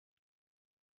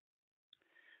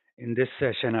In this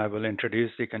session, I will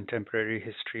introduce the contemporary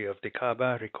history of the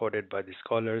Kaaba recorded by the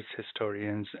scholars,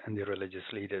 historians, and the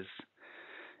religious leaders.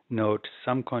 Note,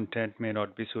 some content may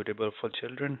not be suitable for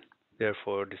children,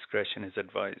 therefore discretion is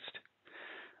advised.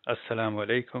 Assalamu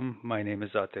alaikum, my name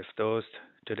is Atif-Dost.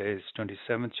 Today is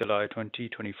 27th July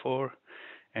 2024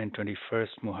 and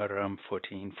 21st Muharram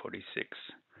 1446.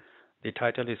 The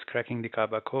title is Cracking the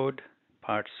Kaaba Code,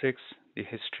 Part 6, The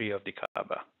History of the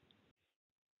Kaaba.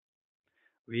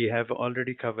 We have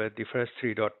already covered the first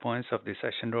three dot points of the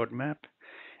session roadmap.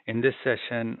 In this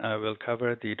session, I will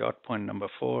cover the dot point number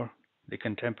 4, the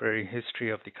contemporary history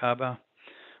of the Kaaba.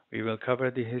 We will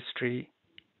cover the history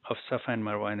of Safa and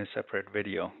Marwah in a separate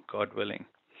video, God willing.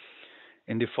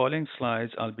 In the following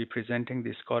slides, I'll be presenting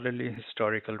the scholarly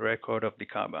historical record of the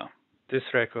Kaaba.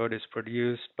 This record is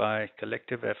produced by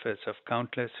collective efforts of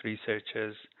countless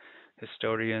researchers,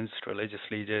 historians, religious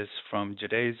leaders from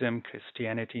Judaism,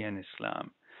 Christianity, and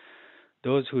Islam.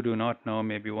 Those who do not know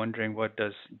may be wondering, what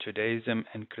does Judaism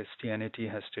and Christianity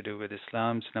has to do with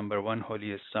Islam's number one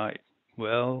holiest site?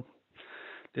 Well,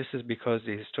 this is because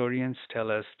the historians tell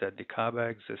us that the Kaaba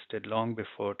existed long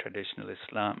before traditional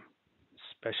Islam.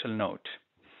 Special note.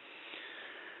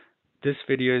 This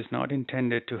video is not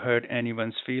intended to hurt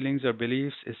anyone's feelings or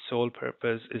beliefs. Its sole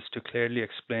purpose is to clearly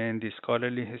explain the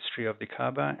scholarly history of the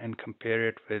Kaaba and compare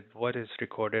it with what is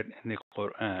recorded in the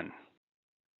Qur'an.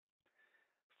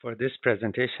 For this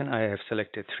presentation, I have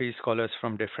selected three scholars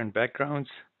from different backgrounds.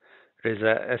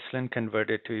 Reza Aslan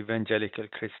converted to evangelical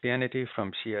Christianity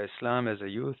from Shia Islam as a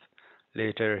youth.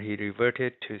 Later, he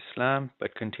reverted to Islam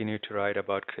but continued to write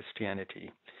about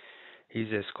Christianity.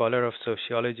 He's a scholar of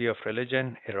sociology of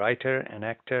religion, a writer, an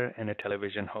actor, and a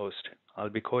television host. I'll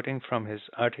be quoting from his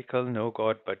article, No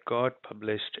God But God,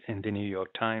 published in the New York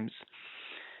Times.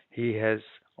 He has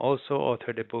also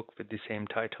authored a book with the same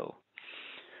title.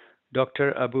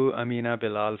 Dr. Abu Amina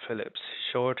Bilal Phillips,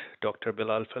 short Dr.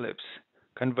 Bilal Phillips,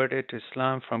 converted to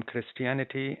Islam from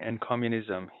Christianity and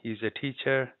communism. He is a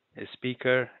teacher, a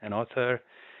speaker, an author.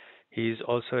 He is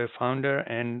also a founder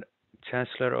and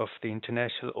chancellor of the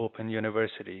International Open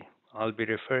University. I'll be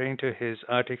referring to his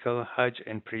article, Hajj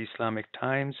in Pre-Islamic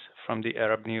Times, from the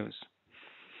Arab News.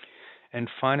 And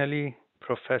finally,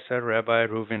 Professor Rabbi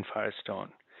Reuven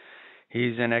Firestone. He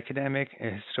is an academic, a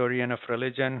historian of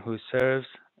religion who serves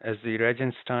as the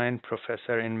Regenstein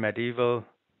Professor in Medieval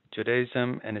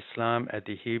Judaism and Islam at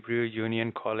the Hebrew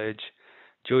Union College,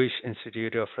 Jewish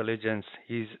Institute of Religions.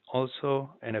 He is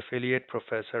also an affiliate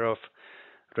professor of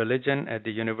religion at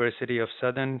the University of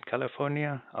Southern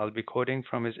California. I'll be quoting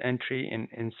from his entry in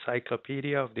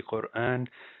Encyclopedia of the Qur'an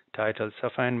titled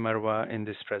Safa and Marwah in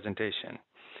this presentation.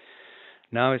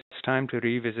 Now it's time to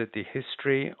revisit the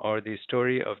history or the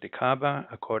story of the Kaaba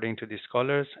according to the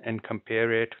scholars and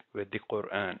compare it with the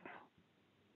Qur'an.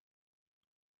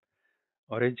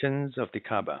 Origins of the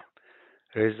Kaaba.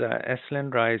 Reza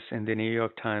Aslan writes in the New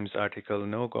York Times article,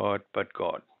 No God But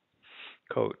God.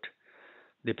 Quote,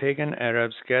 the pagan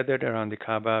Arabs gathered around the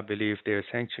Kaaba believed their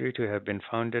sanctuary to have been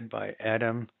founded by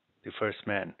Adam, the first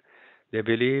man. They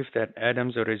believed that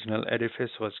Adam's original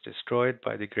edifice was destroyed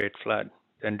by the Great Flood,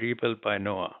 then rebuilt by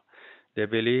Noah. They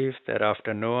believed that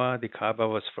after Noah, the Kaaba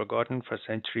was forgotten for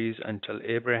centuries until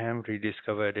Abraham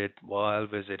rediscovered it while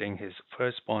visiting his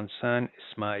firstborn son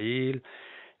Ismail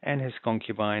and his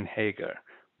concubine Hagar,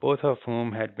 both of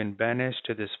whom had been banished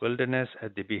to this wilderness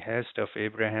at the behest of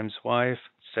Abraham's wife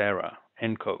Sarah.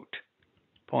 End quote.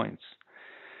 Points.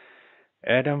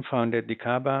 Adam founded the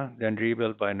Kaaba, then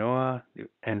rebuilt by Noah,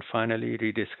 and finally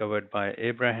rediscovered by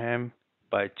Abraham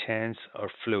by chance or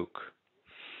fluke.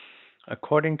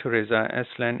 According to Reza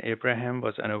Aslan, Abraham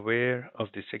was unaware of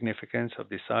the significance of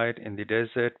the site in the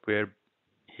desert where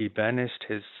he banished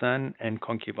his son and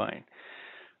concubine.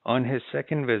 On his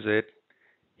second visit,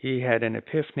 he had an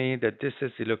epiphany that this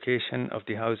is the location of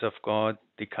the house of God,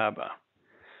 the Kaaba.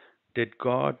 Did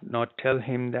God not tell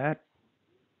him that?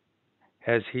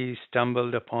 Has he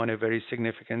stumbled upon a very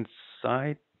significant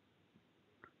site?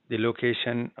 The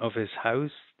location of his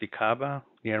house, the Kaaba,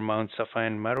 near Mount Safa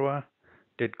and Marwah?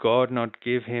 Did God not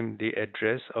give him the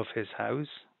address of his house?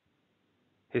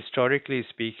 Historically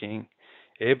speaking,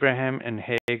 Abraham and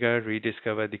Hagar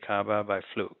rediscovered the Kaaba by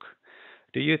fluke.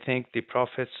 Do you think the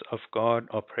prophets of God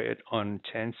operate on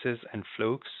chances and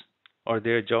flukes, or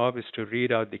their job is to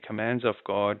read out the commands of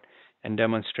God and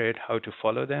demonstrate how to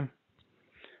follow them?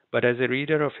 But as a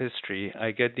reader of history,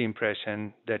 I get the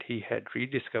impression that he had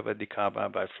rediscovered the Kaaba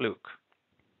by fluke.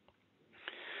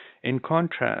 In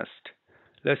contrast,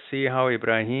 let's see how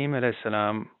Ibrahim a.s.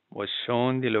 was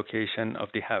shown the location of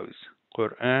the house.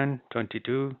 Qur'an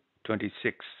 22:26.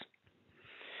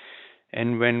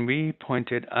 And when we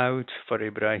pointed out for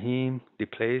Ibrahim the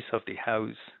place of the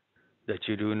house, that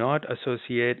you do not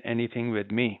associate anything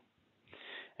with me,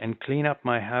 and clean up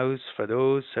my house for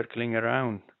those circling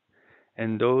around,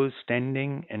 and those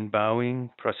standing and bowing,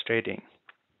 prostrating.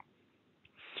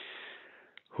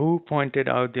 Who pointed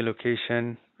out the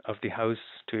location of the house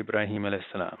to Ibrahim alayhis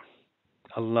salam?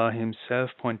 Allah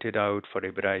Himself pointed out for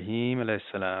Ibrahim alayhis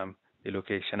salam the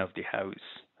location of the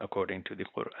house, according to the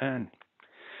Qur'an.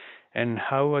 And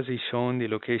how was he shown the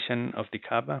location of the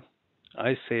Kaaba?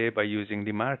 I say by using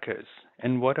the markers.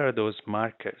 And what are those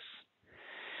markers?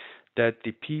 That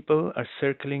the people are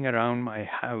circling around my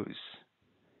house,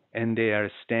 and they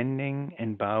are standing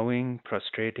and bowing,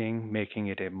 prostrating, making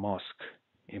it a mosque,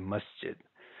 a masjid.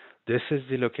 This is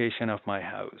the location of my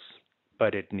house,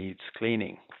 but it needs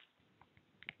cleaning.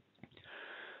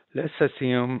 Let's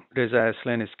assume Reza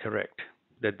Aslan is correct,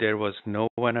 that there was no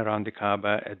one around the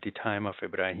Kaaba at the time of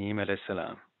Ibrahim alayhis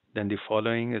salam. Then the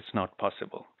following is not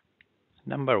possible.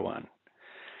 Number one,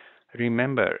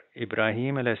 remember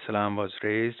Ibrahim alayhis salam was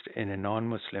raised in a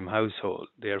non-Muslim household,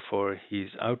 therefore he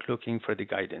is out looking for the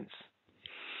guidance.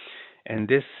 And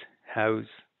this house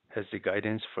has the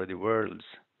guidance for the worlds.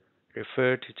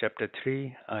 Refer to chapter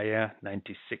 3, ayah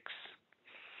 96.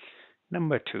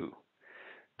 Number two,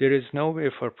 there is no way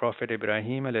for Prophet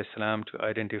Ibrahim alayhis salam to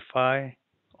identify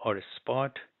or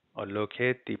spot or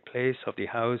locate the place of the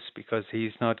house because he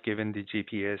is not given the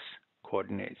GPS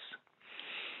coordinates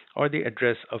or the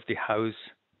address of the house,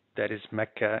 that is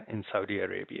Mecca in Saudi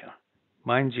Arabia.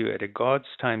 Mind you, at a God's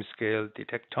time scale, the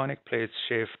tectonic plates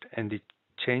shift and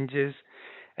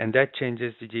that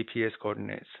changes the GPS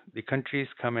coordinates. The countries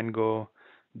come and go,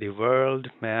 the world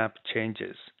map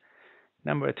changes.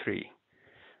 Number three,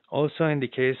 also in the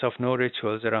case of no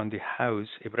rituals around the house,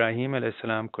 Ibrahim alayhis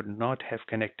salam could not have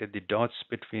connected the dots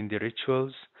between the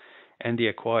rituals and the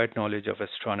acquired knowledge of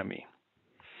astronomy.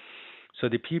 So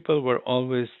the people were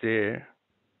always there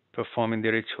performing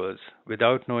the rituals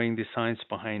without knowing the science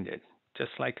behind it,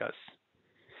 just like us.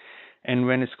 And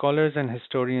when scholars and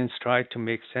historians try to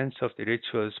make sense of the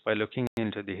rituals by looking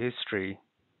into the history,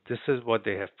 this is what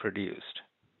they have produced.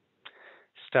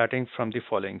 Starting from the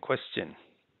following question.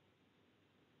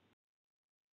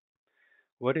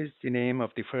 What is the name of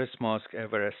the first mosque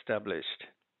ever established?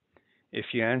 If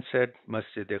you answered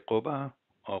Masjid Quba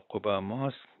or Quba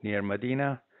Mosque near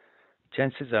Medina,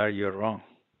 chances are you're wrong.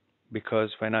 Because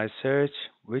when I search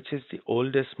which is the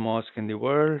oldest mosque in the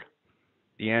world,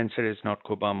 the answer is not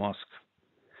Quba Mosque.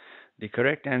 The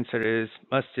correct answer is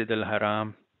Masjid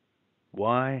al-Haram.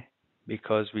 Why?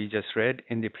 Because we just read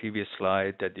in the previous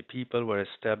slide that the people were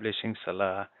establishing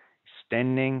Salah,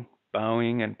 standing,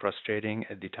 bowing, and prostrating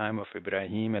at the time of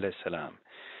Ibrahim alayhis salam.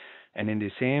 And in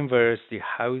the same verse, the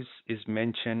house is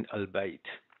mentioned, Al-Bayt.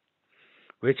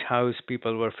 Which house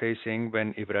people were facing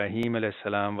when Ibrahim alayhis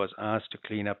salam was asked to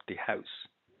clean up the house?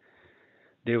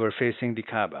 They were facing the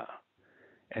Kaaba.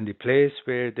 And the place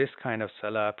where this kind of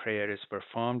Salah prayer is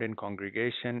performed in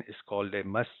congregation is called a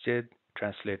masjid,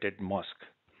 translated mosque.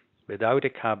 Without a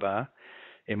Kaaba,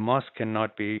 a mosque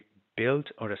cannot be built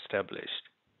or established.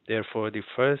 Therefore, the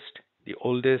first, the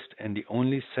oldest, and the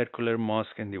only circular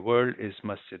mosque in the world is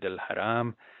Masjid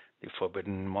al-Haram, the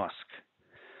forbidden mosque.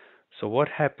 So what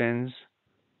happens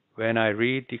when I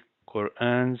read the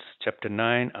Qur'an's chapter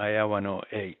 9, ayah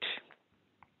 108?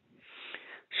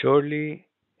 Surely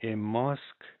a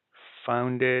mosque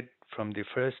founded from the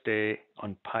first day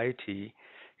on piety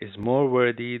is more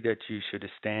worthy that you should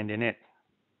stand in it.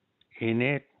 In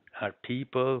it are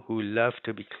people who love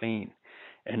to be clean,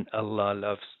 and Allah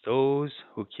loves those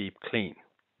who keep clean.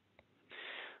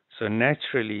 So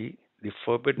naturally, the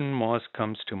forbidden mosque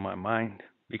comes to my mind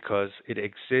because it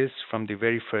exists from the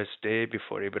very first day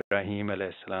before Ibrahim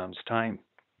alayhis salam's time.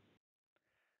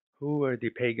 Who were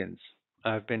the pagans?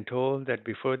 I have been told that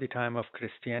before the time of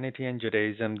Christianity and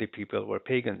Judaism, the people were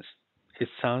pagans. It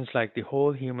sounds like the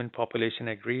whole human population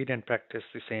agreed and practiced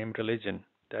the same religion,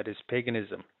 that is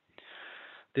paganism.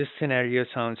 This scenario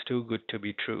sounds too good to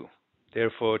be true.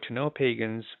 Therefore, to know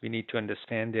pagans, we need to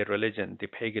understand their religion, the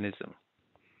paganism.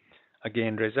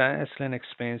 Again, Reza Aslan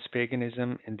explains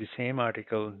paganism in the same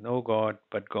article, No God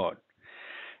but God.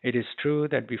 It is true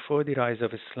that before the rise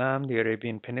of Islam, the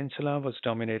Arabian Peninsula was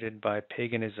dominated by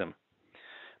paganism.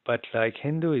 But like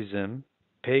Hinduism,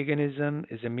 paganism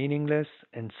is a meaningless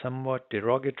and somewhat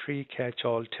derogatory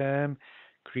catch-all term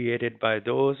created by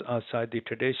those outside the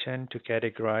tradition to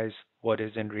categorize what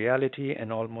is in reality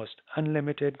an almost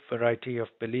unlimited variety of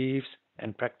beliefs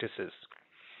and practices.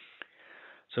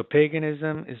 So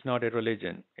paganism is not a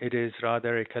religion. It is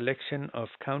rather a collection of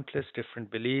countless different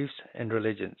beliefs and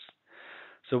religions.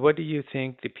 So, what do you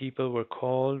think the people were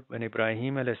called when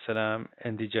Ibrahim alayhis salam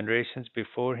and the generations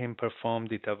before him performed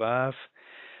the tawaf,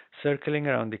 circling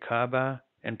around the Kaaba,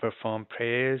 and performed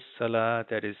prayers, salah,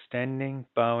 that is standing,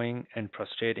 bowing, and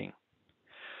prostrating?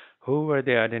 Who were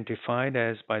they identified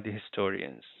as by the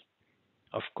historians?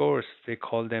 Of course, they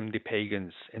call them the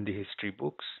pagans in the history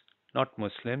books, not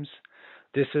Muslims.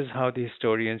 This is how the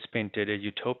historians painted a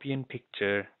utopian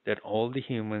picture that all the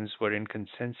humans were in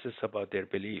consensus about their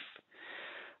belief.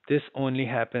 This only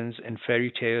happens in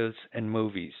fairy tales and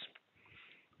movies.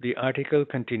 The article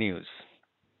continues.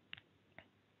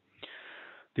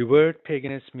 The word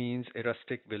paganist means a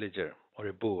rustic villager or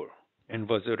a boor, and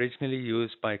was originally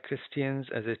used by Christians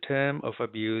as a term of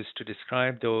abuse to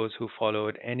describe those who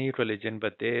followed any religion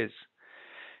but theirs.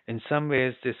 In some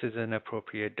ways, this is an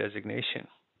appropriate designation.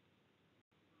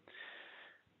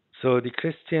 So, the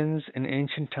Christians in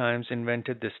ancient times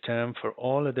invented this term for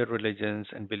all other religions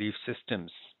and belief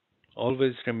systems.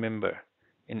 Always remember,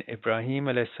 in Ibrahim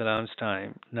alayhis salam's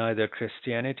time, neither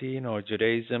Christianity nor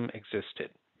Judaism existed.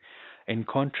 In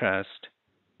contrast,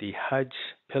 the Hajj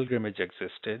pilgrimage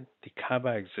existed, the Kaaba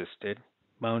existed,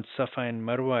 Mount Safa and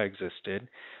Marwah existed,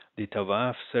 the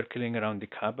Tawaf circling around the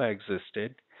Kaaba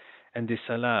existed, and the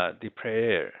Salah, the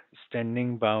prayer,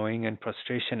 standing, bowing, and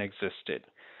prostration existed.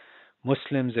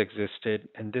 Muslims existed,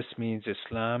 and this means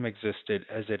Islam existed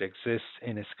as it exists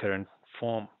in its current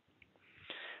form.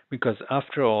 Because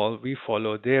after all, we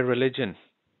follow their religion.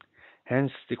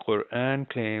 Hence, the Qur'an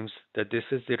claims that this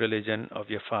is the religion of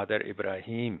your father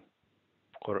Ibrahim.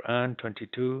 Qur'an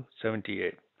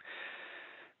 22:78.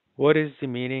 What is the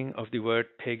meaning of the word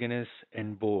paganist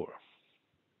and boor?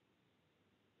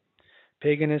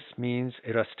 Paganist means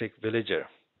a rustic villager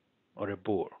or a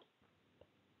boor,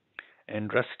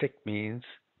 and rustic means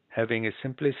having a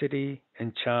simplicity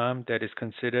and charm that is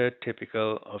considered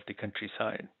typical of the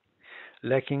countryside,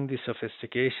 lacking the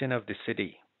sophistication of the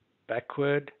city,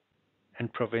 backward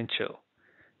and provincial,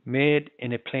 made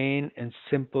in a plain and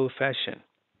simple fashion.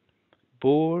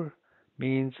 Boor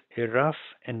means a rough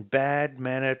and bad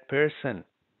mannered person.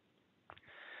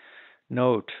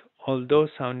 Note, although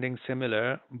sounding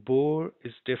similar, boar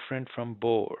is different from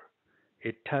boar,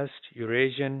 a tusked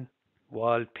Eurasian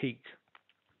wild pig.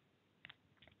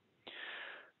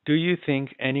 Do you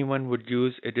think anyone would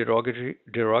use a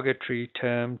derogatory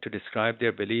term to describe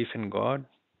their belief in God?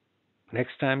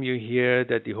 Next time you hear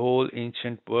that the whole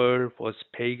ancient world was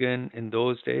pagan in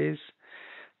those days,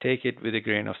 take it with a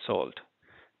grain of salt.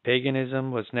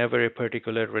 Paganism was never a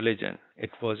particular religion.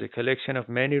 It was a collection of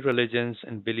many religions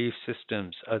and belief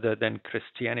systems other than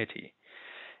Christianity.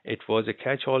 It was a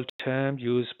catch all term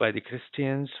used by the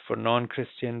Christians for non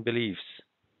Christian beliefs,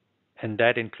 and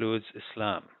that includes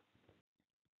Islam.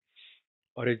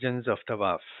 Origins of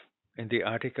Tawaf. In the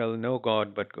article No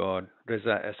God but God,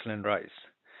 Reza Aslan writes,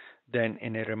 then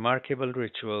in a remarkable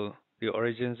ritual, the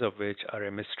origins of which are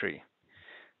a mystery.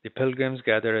 The pilgrims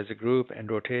gather as a group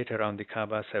and rotate around the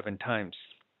Kaaba 7 times.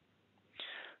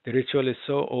 The ritual is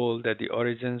so old that the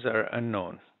origins are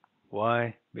unknown.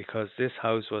 Why? Because this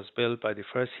house was built by the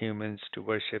first humans to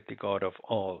worship the God of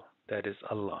all, that is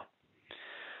Allah.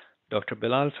 Dr.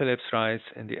 Bilal Phillips writes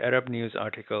in the Arab News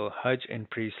article Hajj in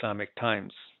Pre-Islamic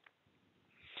Times.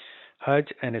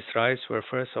 Hajj and its rites were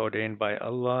first ordained by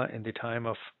Allah in the time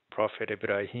of Prophet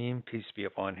Ibrahim, peace be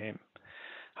upon him.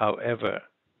 However,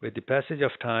 with the passage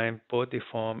of time, both the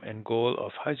form and goal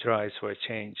of Hajj rites were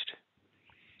changed.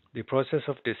 The process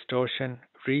of distortion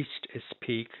reached its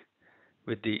peak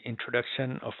with the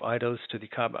introduction of idols to the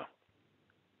Kaaba.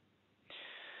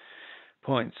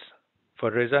 Points. For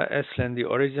Reza Aslan, the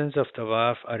origins of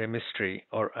Tawaf are a mystery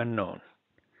or unknown,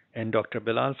 and Dr.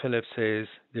 Bilal Phillips says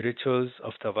the rituals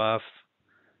of Tawaf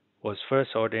was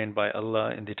first ordained by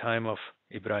Allah in the time of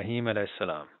Ibrahim alayhis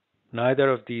salam.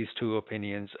 Neither of these two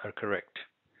opinions are correct.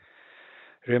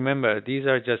 Remember, these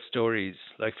are just stories,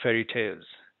 like fairy tales.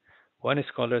 One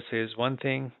scholar says one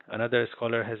thing, another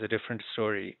scholar has a different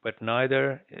story, but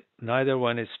neither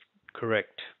one is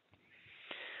correct.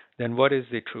 Then what is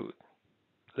the truth?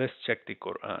 Let's check the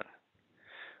Qur'an.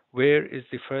 Where is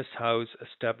the first house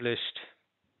established?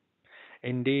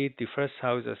 Indeed, the first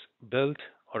house built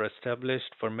or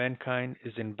established for mankind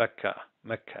is in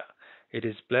Mecca. It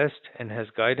is blessed and has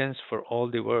guidance for all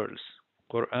the worlds.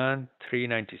 Quran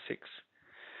 396.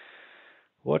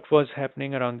 What was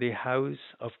happening around the house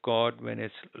of God when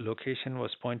its location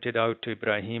was pointed out to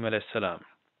Ibrahim alayhis salam?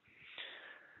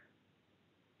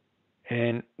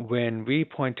 And when we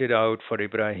pointed out for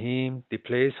Ibrahim the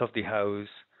place of the house,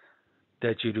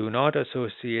 that you do not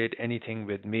associate anything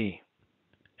with me,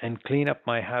 and clean up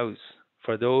my house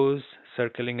for those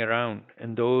circling around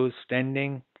and those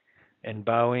standing and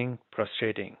bowing,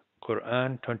 prostrating.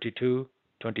 Qur'an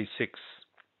 22:26.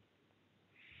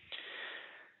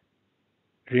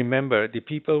 Remember, the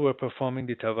people were performing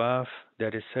the tawaf,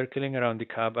 that is circling around the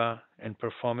Kaaba, and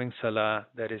performing salah,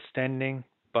 that is standing,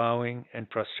 bowing, and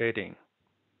prostrating.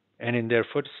 And in their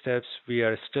footsteps, we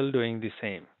are still doing the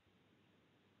same.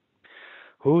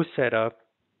 Who set up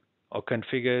or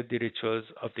configured the rituals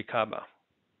of the Kaaba?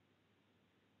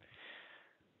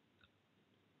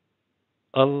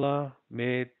 Allah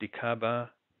made the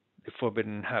Kaaba the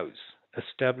forbidden house,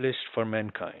 established for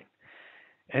mankind,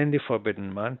 and the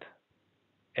forbidden month,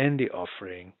 and the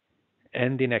offering,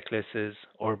 and the necklaces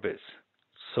or bits,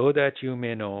 so that you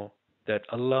may know that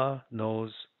Allah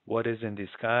knows what is in the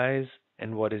skies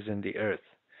and what is in the earth,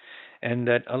 and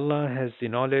that Allah has the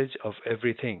knowledge of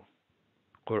everything.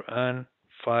 Quran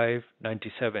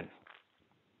 5:97.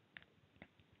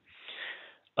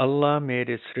 Allah made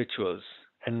its rituals,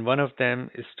 and one of them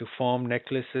is to form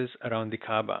necklaces around the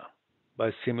Kaaba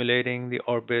by simulating the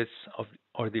orbits of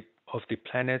the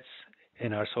planets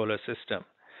in our solar system.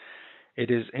 It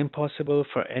is impossible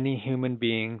for any human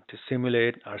being to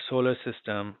simulate our solar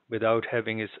system without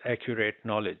having its accurate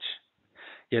knowledge.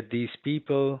 Yet these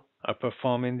people are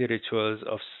performing the rituals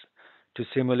to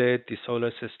simulate the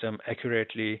solar system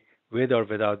accurately with or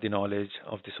without the knowledge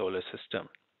of the solar system.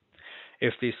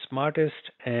 If the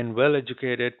smartest and well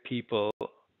educated people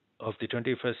of the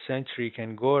 21st century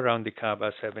can go around the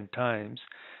Kaaba 7 times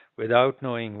without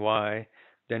knowing why,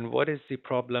 then what is the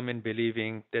problem in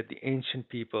believing that the ancient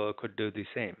people could do the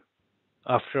same?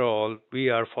 After all, we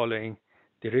are following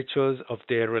the rituals of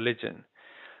their religion.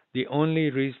 The only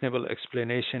reasonable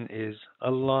explanation is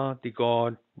Allah, the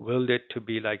God, willed it to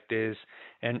be like this,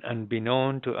 and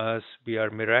unbeknown to us, we are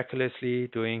miraculously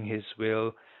doing His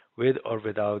will with or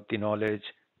without the knowledge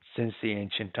since the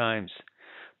ancient times.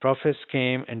 Prophets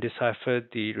came and deciphered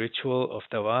the ritual of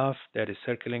tawaf, that is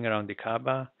circling around the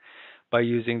Kaaba, by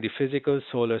using the physical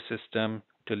solar system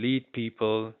to lead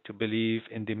people to believe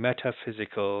in the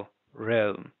metaphysical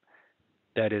realm,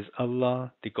 that is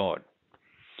Allah, the God.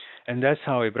 And that's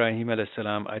how Ibrahim alayhi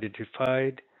salam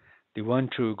identified the one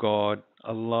true God,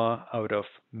 Allah, out of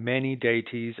many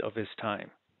deities of his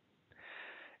time.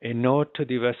 A note to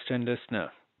the Western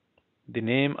listener: the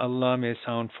name Allah may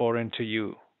sound foreign to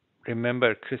you.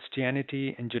 Remember,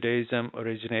 Christianity and Judaism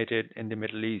originated in the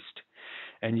Middle East,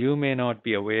 and you may not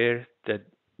be aware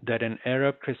that an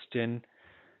Arab Christian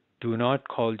do not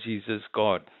call Jesus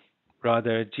God.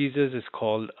 Rather, Jesus is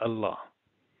called Allah.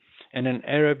 And an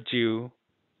Arab Jew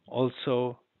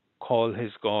also call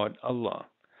his God Allah.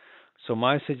 So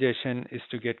my suggestion is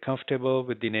to get comfortable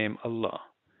with the name Allah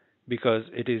because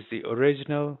it is the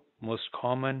original, most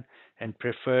common, and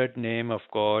preferred name of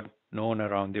God known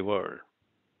around the world.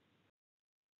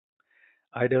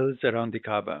 Idols around the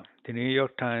Kaaba. The New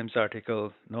York Times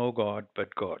article, No God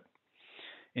but God.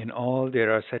 In all,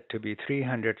 there are said to be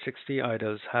 360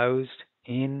 idols housed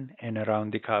in and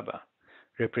around the Kaaba,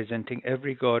 representing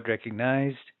every god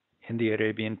recognized in the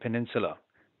Arabian Peninsula.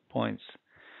 Points.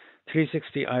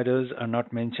 360 idols are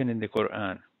not mentioned in the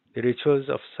Quran. The rituals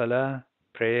of Salah,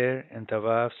 prayer, and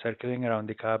Tawaf circling around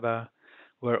the Kaaba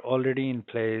were already in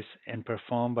place and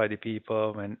performed by the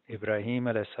people when Ibrahim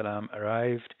salam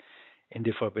arrived in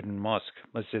the forbidden mosque,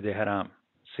 Masjid Haram.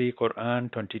 See Quran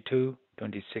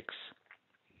 22:26.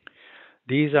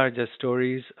 These are just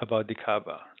stories about the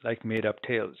Kaaba, like made up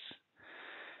tales.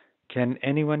 Can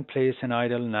anyone place an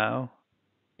idol now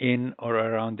in or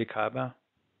around the Kaaba?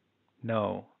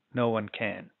 No, no one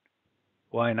can.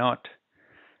 Why not?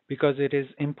 Because it is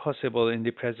impossible in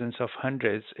the presence of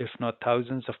hundreds, if not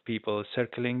thousands, of people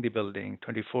circling the building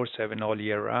 24/7 all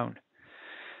year round,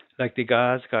 like the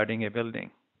guards guarding a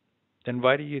building. Then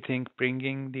why do you think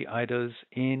bringing the idols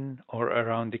in or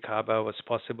around the Kaaba was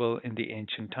possible in the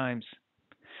ancient times?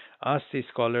 Ask the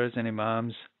scholars and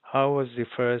imams, how was the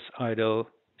first idol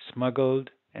smuggled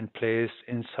and placed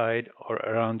inside or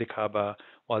around the Kaaba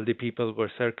while the people were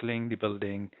circling the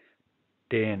building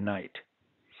day and night?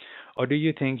 Or do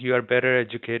you think you are better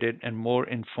educated and more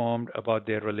informed about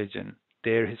their religion,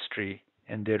 their history,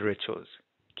 and their rituals?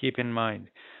 Keep in mind,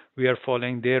 we are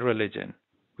following their religion.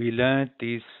 We learned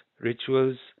these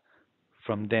rituals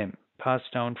from them,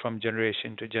 passed down from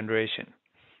generation to generation.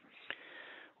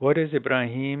 What is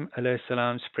Ibrahim alayhi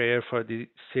salam's prayer for the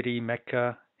city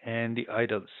Mecca and the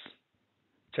idols?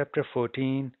 Chapter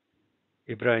 14,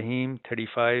 Ibrahim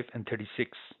 35 and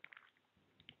 36.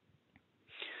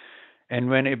 And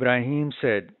when Ibrahim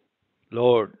said,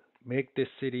 Lord, make this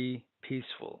city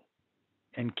peaceful,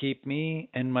 and keep me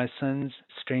and my sons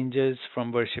strangers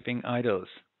from worshipping idols.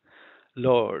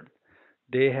 Lord,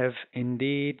 They have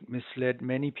indeed misled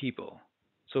many people.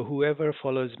 So whoever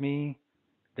follows me,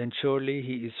 then surely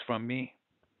he is from me.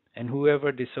 And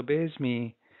whoever disobeys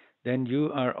me, then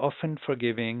you are often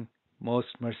forgiving, most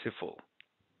merciful.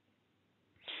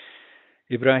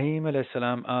 Ibrahim alayhis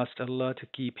salam asked Allah to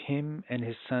keep him and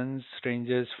his sons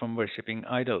strangers from worshipping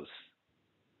idols.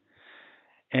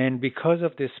 And because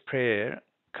of this prayer,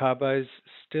 Kaaba is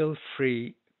still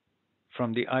free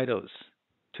from the idols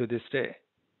to this day.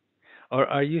 Or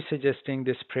are you suggesting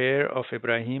this prayer of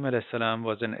Ibrahim alayhis salam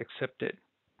wasn't accepted?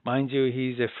 Mind you,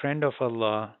 he is a friend of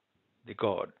Allah, the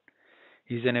God.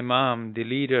 He is an Imam, the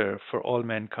leader for all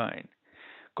mankind.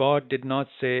 God did not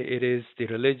say it is the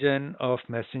religion of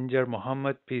Messenger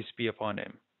Muhammad, peace be upon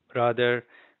him. Rather,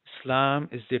 Islam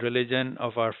is the religion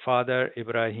of our father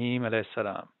Ibrahim alayhis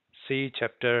salam. See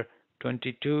chapter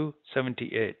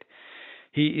 2278.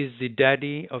 He is the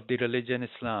daddy of the religion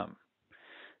Islam.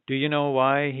 Do you know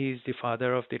why he is the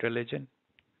father of the religion?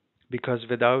 Because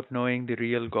without knowing the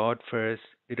real God first,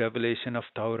 the revelation of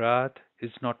Taurat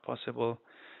is not possible,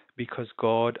 because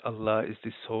God, Allah, is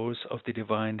the source of the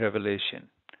divine revelation.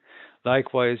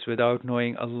 Likewise, without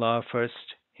knowing Allah first,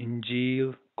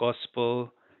 Injil,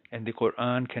 Gospel, and the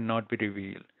Qur'an cannot be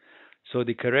revealed. So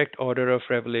the correct order of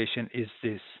revelation is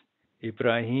this.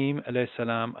 Ibrahim alayhis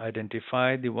salam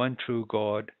identified the one true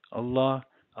God, Allah,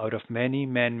 out of many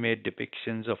man-made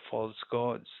depictions of false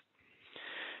gods.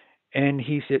 And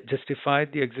he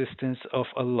justified the existence of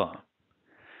Allah.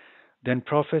 Then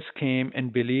prophets came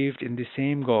and believed in the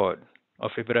same God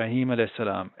of Ibrahim alayhis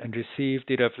salam and received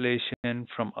the revelation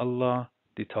from Allah,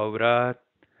 the Tawrat,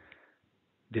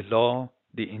 the law,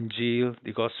 the Injil,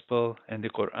 the Gospel, and the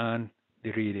Quran,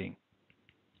 the reading.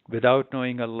 Without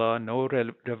knowing Allah, no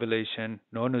revelation,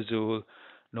 no Nuzul,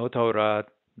 no Tawrat,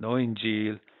 no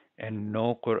Injil, and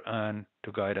no Quran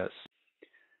to guide us.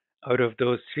 Out of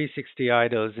those 360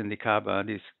 idols in the Kaaba,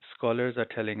 these scholars are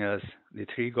telling us the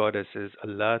three goddesses,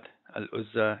 Allat,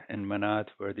 Al-Uzza, and Manat,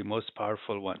 were the most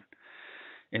powerful one.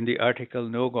 In the article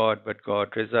No God But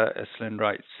God, Reza Aslan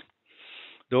writes,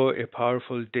 though a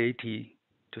powerful deity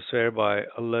to swear by,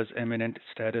 Allah's eminent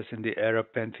status in the Arab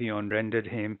pantheon rendered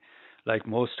him, like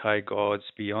most high gods,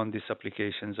 beyond the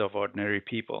supplications of ordinary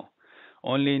people.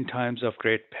 Only in times of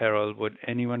great peril would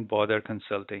anyone bother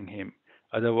consulting him.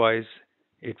 Otherwise,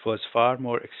 it was far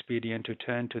more expedient to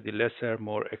turn to the lesser,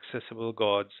 more accessible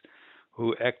gods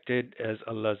who acted as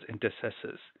Allah's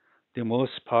intercessors, the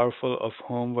most powerful of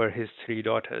whom were his three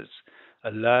daughters,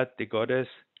 Allat, the goddess,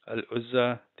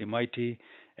 Al-Uzza, the mighty,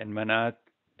 and Manat,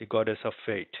 the goddess of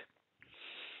fate.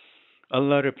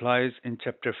 Allah replies in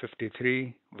chapter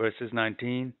 53, verses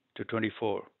 19 to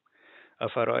 24,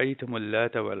 أَفَرَأَيْتُمُ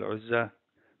اللَّاتَ وَالْعُزَّى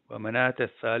وَمَنَاةَ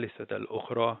الثَّالِثَةَ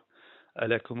الْأُخْرَى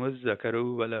أَلَكُمُ الذَّكَرُ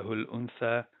وَلَهُ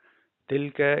الْأُنثَى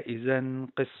تِلْكَ إِذًا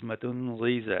قِسْمَةٌ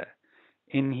ضِيزَى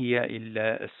إِنْ هِيَ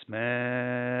إِلَّا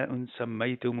أَسْمَاءٌ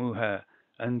سَمَّيْتُمُوهَا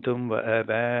أَنْتُمْ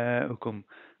وَآبَاؤُكُمْ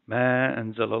ما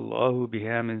أنزل الله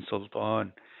بها من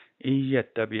سلطان إن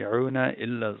يتبعون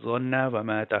إلا الظن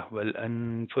وما تهوى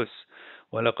الأنفس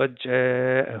ولقد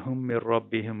جاءهم من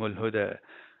ربهم الهدى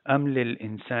أم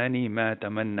للإنسان ما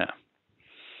تمنى.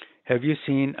 Have you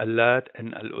seen Allat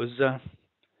and Al-Uzza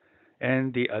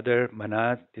and the other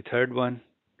Manat, the third one?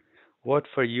 What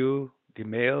for you, the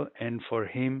male, and for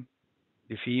him,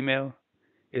 the female?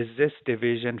 Is this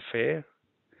division fair?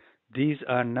 These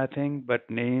are nothing but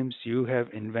names you have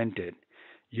invented,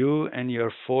 you and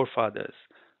your forefathers.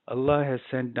 Allah has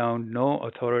sent down no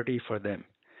authority for them.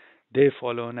 They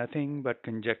follow nothing but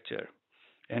conjecture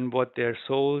and what their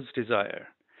souls desire.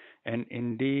 And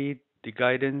indeed, the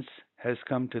guidance has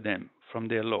come to them from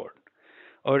their Lord.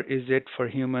 Or is it for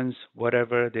humans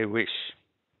whatever they wish?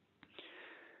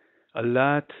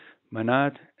 Allat,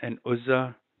 Manat, and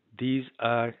Uzza, these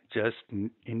are just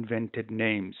invented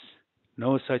names.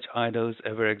 No such idols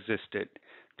ever existed.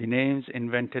 The names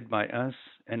invented by us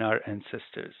and our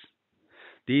ancestors.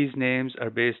 These names are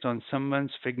based on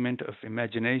someone's figment of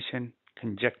imagination,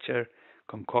 conjecture,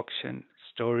 concoction,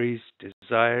 stories,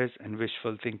 desires, and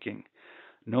wishful thinking.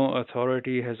 No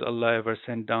authority has Allah ever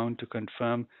sent down to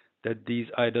confirm that these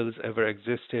idols ever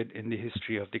existed in the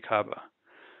history of the Kaaba.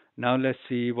 Now let's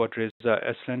see what Reza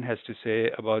Aslan has to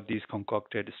say about these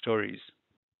concocted stories.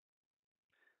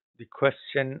 The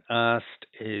question asked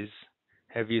is,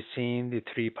 have you seen the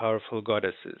three powerful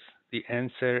goddesses? The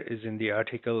answer is in the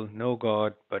article No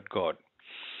God But God.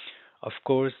 Of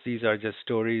course, these are just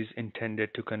stories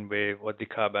intended to convey what the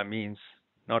Kaaba means,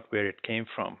 not where it came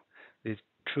from. The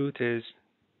truth is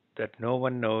that no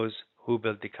one knows who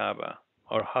built the Kaaba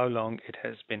or how long it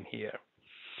has been here.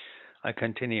 I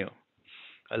continue.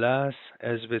 Alas,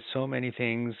 as with so many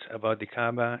things about the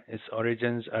Kaaba, its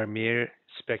origins are mere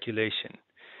speculation.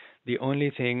 The only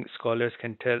thing scholars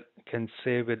can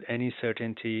say with any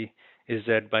certainty is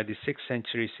that by the 6th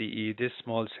century CE, this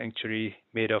small sanctuary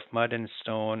made of mud and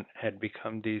stone had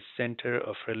become the center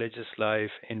of religious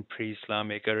life in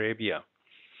pre-Islamic Arabia.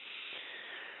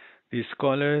 The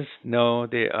scholars know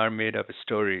they are made up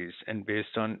stories and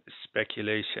based on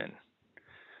speculation.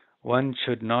 One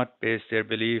should not base their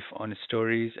belief on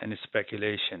stories and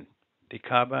speculation. The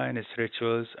Kaaba and its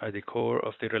rituals are the core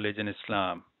of the religion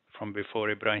Islam from before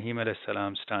Ibrahim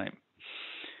salam's time.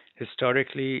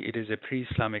 Historically, it is a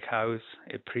pre-Islamic house.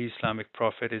 A pre-Islamic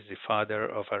prophet is the father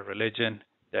of our religion,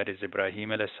 that is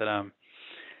Ibrahim salam.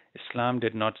 Islam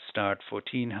did not start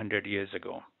 1400 years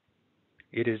ago.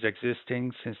 It is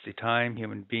existing since the time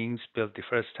human beings built the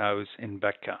first house in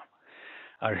Mecca.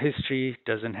 Our history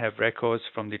doesn't have records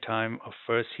from the time of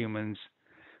first humans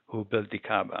who built the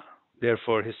Kaaba.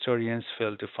 Therefore, historians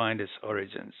fail to find its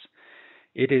origins.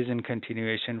 It is in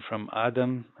continuation from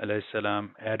Adam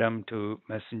to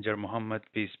Messenger Muhammad,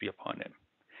 peace be upon him.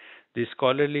 The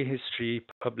scholarly history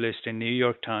published in New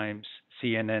York Times,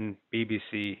 CNN,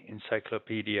 BBC,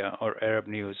 Encyclopedia, or Arab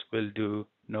News will do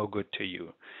no good to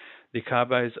you. The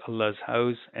Kaaba is Allah's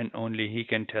house, and only He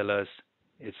can tell us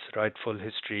its rightful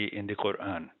history in the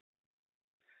Qur'an.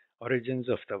 Origins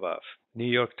of Tawaf.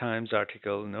 New York Times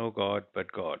article No God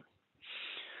but God.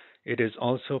 It is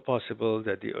also possible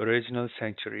that the original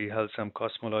sanctuary held some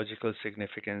cosmological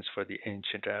significance for the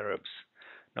ancient Arabs.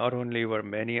 Not only were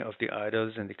many of the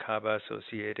idols in the Kaaba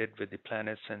associated with the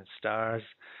planets and stars,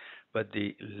 but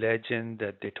the legend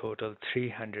that they total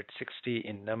 360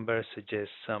 in number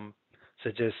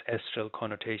suggests astral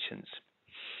connotations.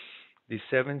 The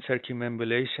seven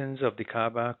circumambulations of the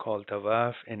Kaaba, called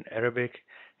Tawaf in Arabic,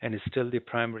 and is still the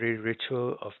primary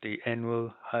ritual of the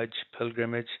annual Hajj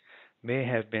pilgrimage, may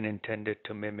have been intended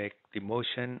to mimic the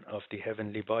motion of the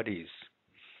heavenly bodies.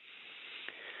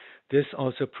 This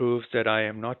also proves that I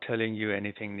am not telling you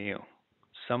anything new.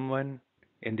 Someone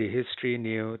in the history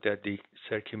knew that the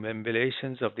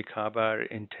circumambulations of the Kaaba are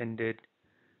intended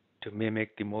to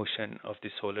mimic the motion of the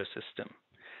solar system.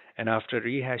 And after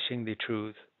rehashing the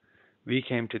truth, we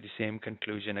came to the same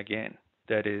conclusion again.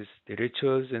 That is, the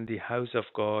rituals in the house of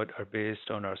God are based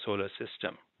on our solar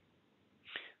system.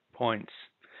 Points.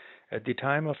 At the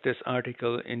time of this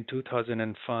article in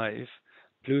 2005,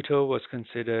 Pluto was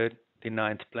considered the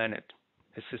ninth planet.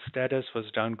 Its status was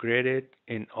downgraded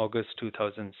in August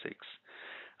 2006.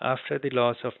 After the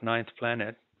loss of ninth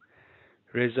planet,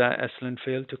 Reza Aslan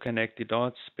failed to connect the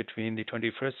dots between the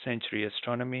 21st century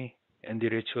astronomy and the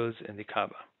rituals in the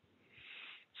Kaaba.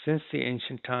 Since the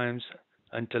ancient times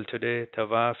until today,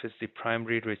 Tawaf is the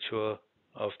primary ritual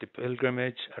of the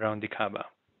pilgrimage around the Kaaba.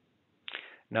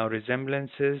 Now,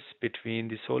 resemblances between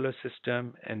the solar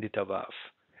system and the Tawaf.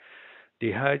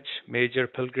 The Hajj major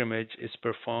pilgrimage is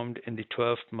performed in the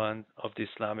 12th month of the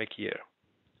Islamic year,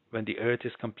 when the earth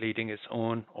is completing its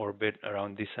own orbit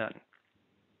around the sun.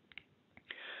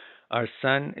 Our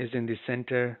sun is in the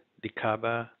center, the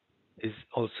Kaaba is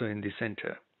also in the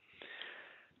center.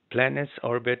 Planets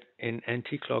orbit in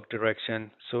anti-clock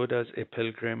direction, so does a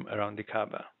pilgrim around the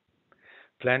Kaaba.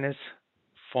 Planets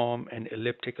form an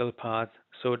elliptical path,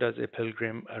 so does a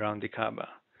pilgrim around the Kaaba.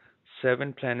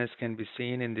 7 planets can be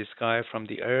seen in the sky from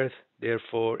the earth,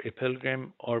 therefore a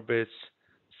pilgrim orbits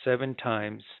 7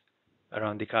 times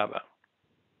around the Kaaba.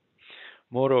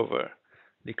 Moreover,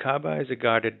 the Kaaba is a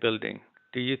guarded building.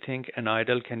 Do you think an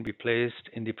idol can be placed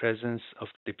in the presence of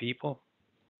the people?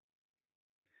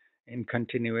 In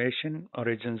continuation,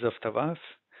 Origins of Tawaf,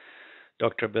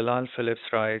 Dr. Bilal Phillips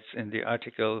writes in the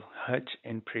article Hajj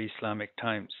in Pre-Islamic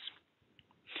Times.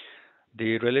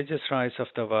 The religious rites of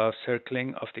Tawaf,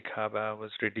 circling of the Kaaba,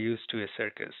 was reduced to a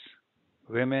circus.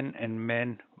 Women and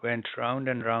men went round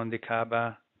and round the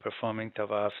Kaaba, performing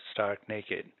Tawaf stark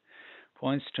naked.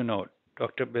 Points to note,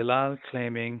 Dr. Bilal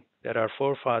claiming that our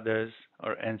forefathers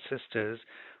or ancestors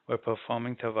were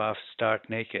performing Tawaf stark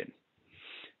naked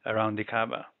around the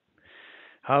Kaaba.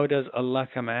 How does Allah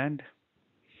command?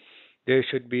 There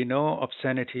should be no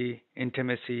obscenity,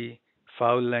 intimacy,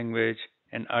 foul language,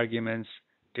 and arguments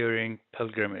during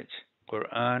pilgrimage.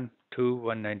 Qur'an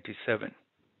 2:197.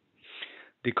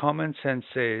 The common sense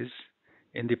says,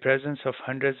 in the presence of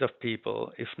hundreds of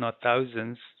people, if not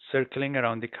thousands, circling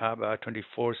around the Kaaba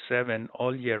 24/7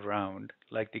 all year round,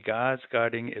 like the guards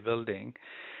guarding a building,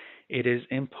 it is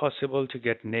impossible to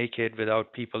get naked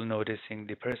without people noticing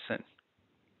the person.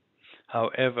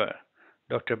 However,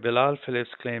 Dr. Bilal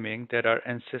Phillips claiming that our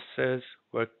ancestors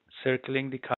were circling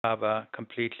the Kaaba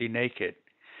completely naked.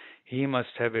 He must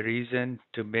have a reason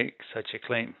to make such a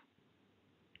claim.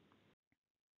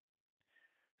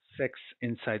 Sex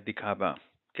inside the Kaaba.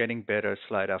 Getting better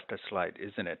slide after slide,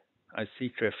 isn't it? I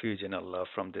seek refuge in Allah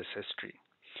from this history.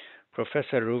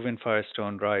 Professor Reuven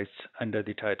Firestone writes under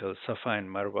the title Safa and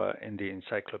Marwah in the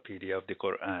Encyclopedia of the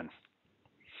Qur'an.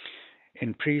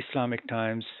 In pre-Islamic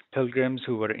times, pilgrims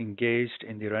who were engaged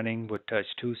in the running would touch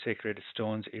two sacred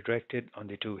stones erected on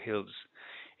the two hills,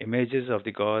 images of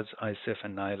the gods Isif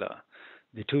and Naila.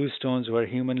 The two stones were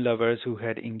human lovers who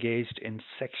had engaged in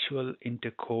sexual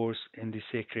intercourse in the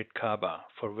sacred Kaaba,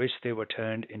 for which they were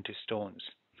turned into stones.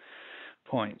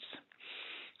 Points.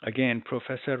 Again,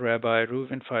 Professor Rabbi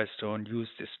Reuven Firestone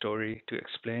used this story to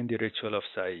explain the ritual of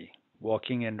sa'i,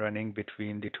 walking and running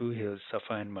between the two hills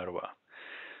Safa and Marwa.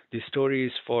 The story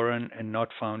is foreign and not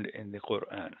found in the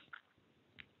Qur'an.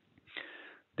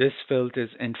 This filth is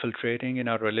infiltrating in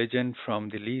our religion from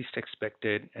the least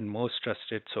expected and most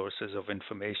trusted sources of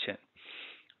information.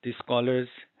 The scholars,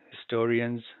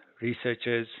 historians,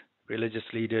 researchers, religious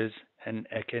leaders, and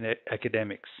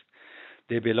academics.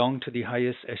 They belong to the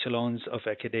highest echelons of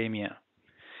academia.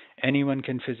 Anyone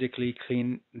can physically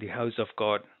clean the house of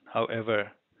God.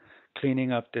 However,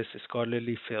 cleaning up this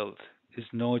scholarly filth is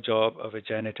no job of a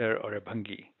janitor or a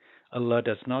bhangi. Allah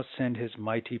does not send His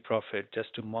mighty Prophet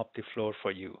just to mop the floor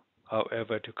for you.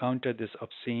 However, to counter this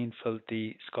obscene,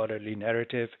 filthy, scholarly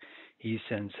narrative, He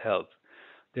sends help.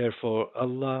 Therefore,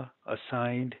 Allah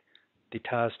assigned the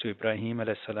task to Ibrahim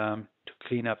salam to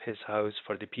clean up his house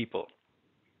for the people.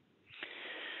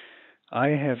 I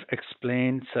have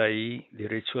explained sa'i, the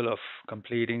ritual of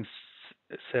completing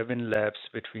 7 laps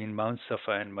between Mount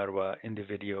Safa and Marwa in the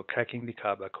video Cracking the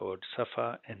Kaaba Code,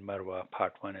 Safa and Marwa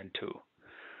Part 1 and 2,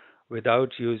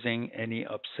 without using any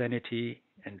obscenity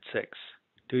and sex.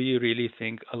 Do you really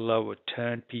think Allah would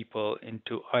turn people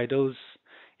into idols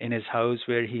in His house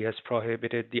where He has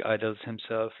prohibited the idols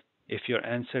Himself? If your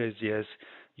answer is yes,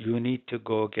 you need to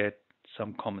go get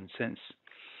some common sense.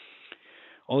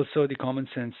 Also, the common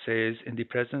sense says in the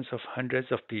presence of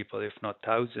hundreds of people, if not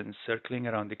thousands, circling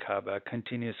around the Kaaba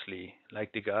continuously,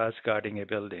 like the guards guarding a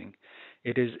building,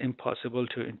 it is impossible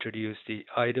to introduce the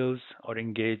idols or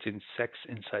engage in sex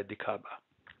inside the Kaaba.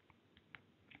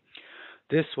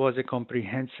 This was a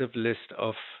comprehensive list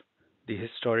of the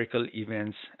historical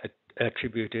events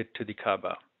attributed to the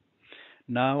Kaaba.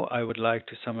 Now I would like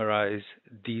to summarize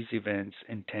these events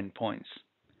in 10 points.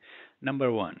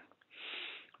 Number 1.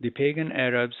 The pagan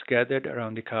Arabs gathered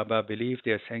around the Kaaba believed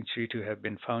their sanctuary to have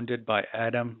been founded by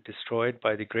Adam, destroyed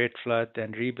by the Great Flood,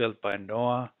 then rebuilt by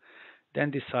Noah.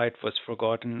 Then the site was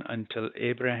forgotten until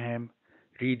Abraham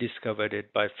rediscovered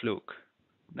it by fluke.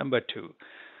 Number 2.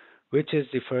 Which is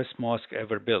the first mosque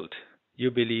ever built? You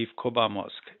believe Kabah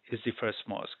Mosque is the first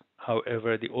mosque.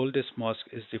 However, the oldest mosque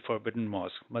is the forbidden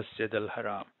mosque, Masjid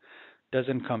al-Haram.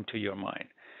 Doesn't come to your mind.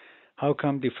 How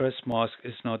come the first mosque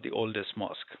is not the oldest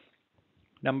mosque?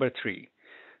 Number 3.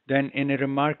 Then, in a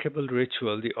remarkable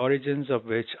ritual, the origins of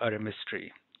which are a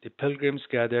mystery, the pilgrims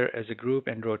gather as a group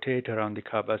and rotate around the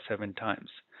Kaaba 7 times.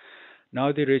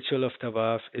 Now the ritual of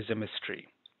Tawaf is a mystery.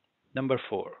 Number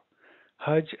 4.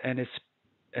 Hajj and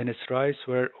its rites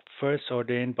were first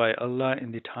ordained by Allah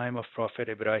in the time of Prophet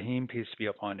Ibrahim, peace be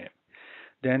upon him.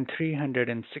 Then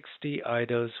 360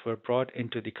 idols were brought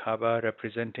into the Kaaba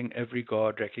representing every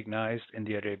god recognized in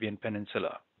the Arabian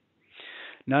Peninsula.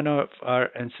 None of our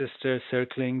ancestors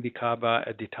circling the Kaaba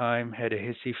at the time had a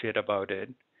hissy fit about it.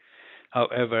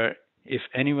 However, if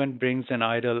anyone brings an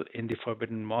idol in the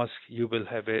forbidden mosque, you will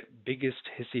have a biggest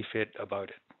hissy fit about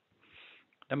it.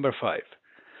 Number 5.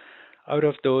 Out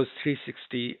of those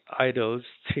 360 idols,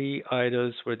 3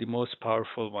 idols were the most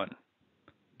powerful one.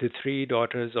 The 3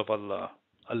 daughters of Allah,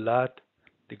 Allat,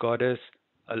 the goddess,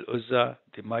 Al-Uzza,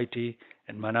 the mighty,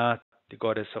 and Manat, the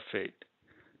goddess of fate.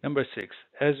 Number 6.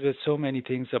 As with so many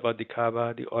things about the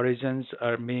Kaaba, the origins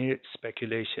are mere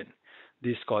speculation,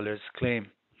 these scholars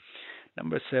claim.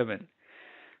 Number 7.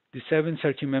 The 7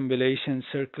 circumambulations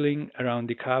circling around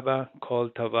the Kaaba,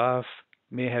 called Tawaf,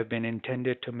 may have been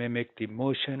intended to mimic the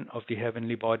motion of the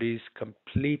heavenly bodies.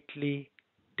 Completely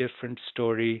different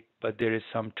story, but there is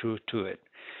some truth to it,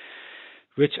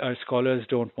 which our scholars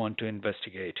don't want to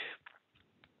investigate.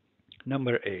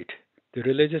 Number 8. The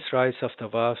religious rites of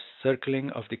Tawaf,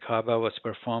 circling of the Kaaba, was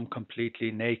performed completely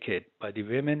naked by the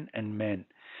women and men,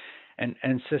 and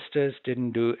ancestors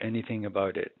didn't do anything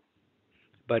about it.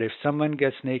 But if someone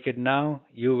gets naked now,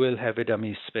 you will have a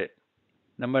dummy spit.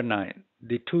 Number 9.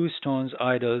 The 2 stones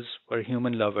idols were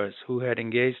human lovers who had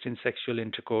engaged in sexual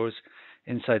intercourse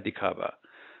inside the Kaaba.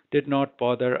 Did not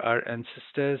bother our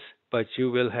ancestors, but you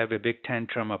will have a big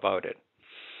tantrum about it.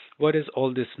 What is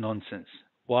all this nonsense?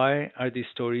 Why are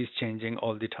these stories changing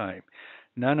all the time?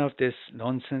 None of this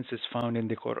nonsense is found in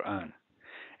the Quran.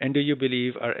 And do you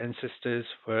believe our ancestors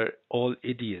were all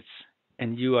idiots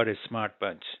and you are a smart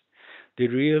bunch? The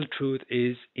real truth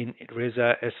is in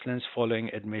Reza Aslan's following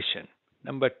admission.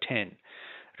 Number 10.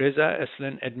 Reza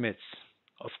Aslan admits,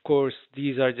 of course,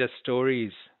 these are just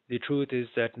stories. The truth is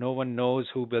that no one knows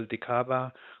who built the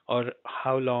Kaaba or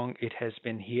how long it has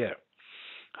been here.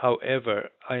 However,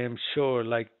 I am sure,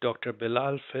 like Dr.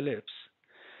 Bilal Phillips,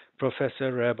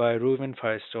 Professor Rabbi Reuven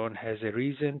Firestone has a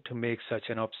reason to make such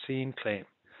an obscene claim.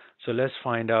 So let's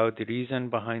find out the reason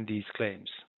behind these claims.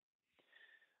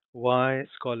 Why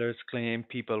scholars claim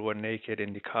people were naked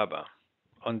in the Kaaba.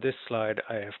 On this slide,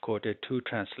 I have quoted two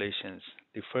translations.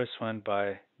 The first one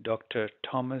by Dr.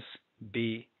 Thomas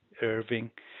B. Irving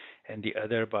and the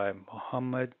other by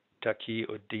Muhammad Taqi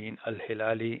Uddin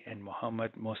al-Hilali and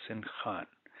Muhammad Mohsin Khan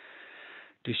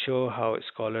to show how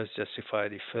scholars justify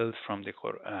the filth from the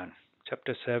Quran.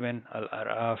 Chapter 7,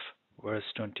 Al-Araf, verse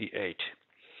 28.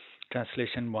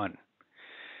 Translation 1.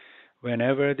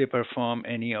 Whenever they perform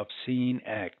any obscene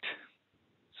act,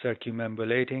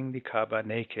 circumambulating the Kaaba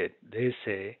naked, they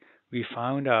say, we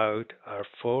found out our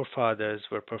forefathers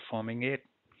were performing it,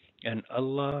 and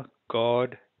Allah,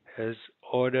 God, has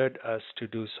ordered us to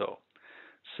do so.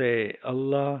 Say,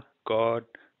 Allah, God,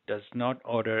 does not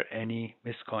order any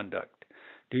misconduct.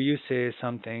 Do you say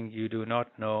something you do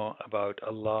not know about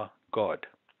Allah, God?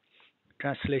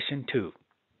 Translation 2.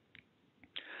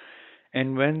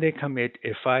 And when they commit a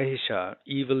fahisha,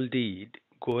 evil deed,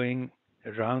 going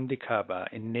round the Kaaba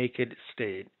in naked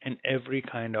state and every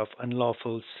kind of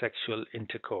unlawful sexual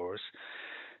intercourse,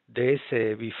 they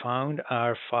say, we found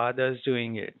our fathers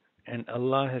doing it, and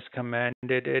Allah has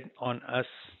commanded it on us.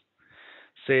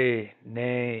 Say,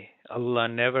 nay, Allah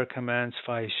never commands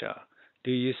fahisha. Do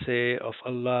you say of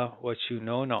Allah what you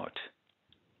know not?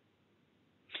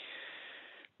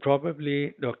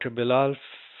 Probably Dr. Bilal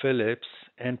Phillips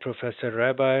and Professor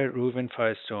Rabbi Reuven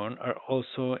Firestone are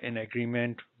also in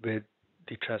agreement with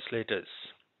the translators.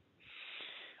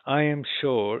 I am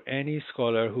sure any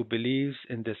scholar who believes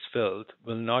in this filth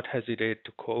will not hesitate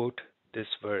to quote this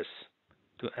verse.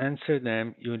 To answer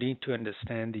them, you need to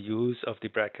understand the use of the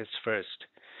brackets first.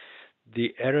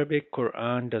 The Arabic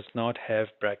Quran does not have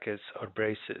brackets or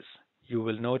braces. You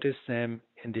will notice them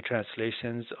in the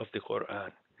translations of the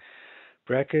Quran.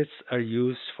 Brackets are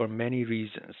used for many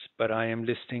reasons, but I am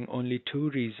listing only two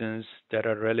reasons that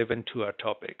are relevant to our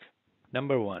topic.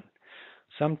 Number one,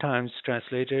 sometimes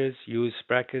translators use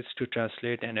brackets to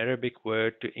translate an Arabic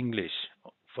word to English.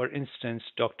 For instance,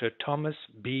 Dr. Thomas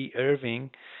B.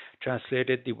 Irving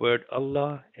translated the word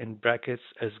Allah in brackets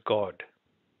as God,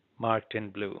 marked in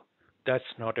blue. That's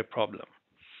not a problem.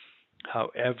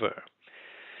 However,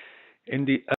 in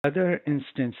the other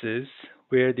instances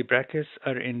where the brackets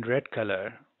are in red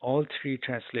color, all three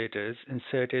translators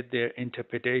inserted their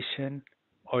interpretation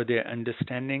or their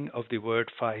understanding of the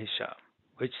word fahisha,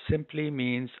 which simply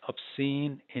means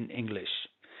obscene in English.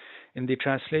 In the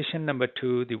translation number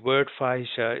 2, the word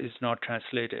fahisha is not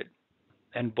translated,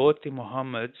 and both the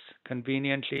Muhammads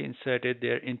conveniently inserted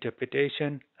their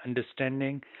interpretation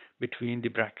understanding between the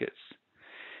brackets.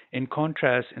 In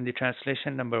contrast, in the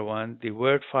translation number 1, the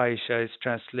word fahisha is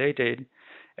translated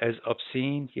as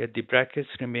obscene, yet the brackets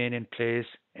remain in place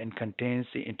and contains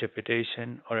the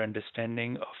interpretation or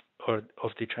understanding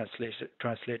of the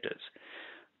translators.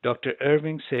 Dr.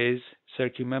 Irving says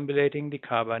circumambulating the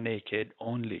Kaaba naked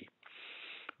only,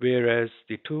 whereas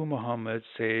the two Muhammads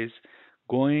says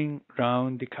going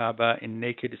round the Kaaba in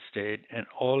naked state and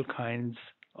all kinds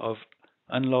of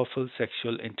unlawful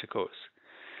sexual intercourse.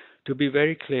 To be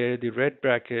very clear, the red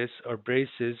brackets or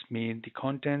braces mean the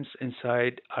contents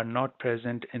inside are not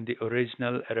present in the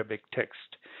original Arabic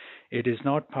text. It is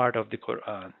not part of the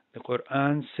Quran. The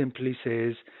Quran simply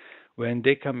says when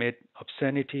they commit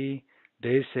obscenity,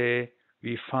 they say,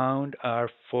 we found our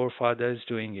forefathers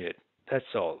doing it.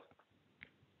 That's all.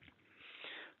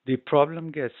 The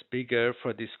problem gets bigger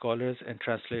for the scholars and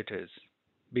translators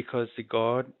because the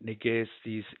God negates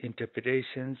these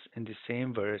interpretations in the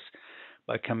same verse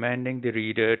by commanding the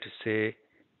reader to say,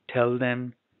 tell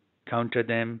them, counter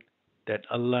them, that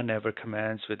Allah never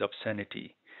commands with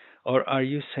obscenity. Or are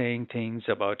you saying things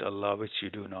about Allah which you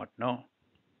do not know?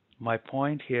 My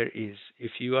point here is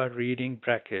if you are reading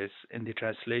brackets in the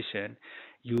translation,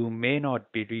 you may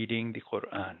not be reading the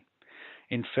Quran.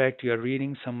 In fact, you are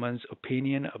reading someone's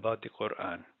opinion about the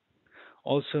Quran.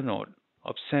 Also note,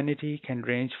 obscenity can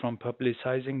range from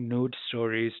publicizing nude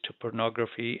stories to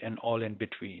pornography and all in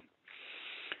between.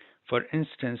 For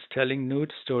instance, telling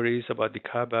nude stories about the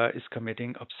Kaaba is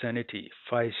committing obscenity,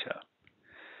 fahisha.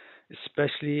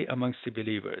 especially amongst the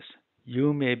believers.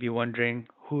 You may be wondering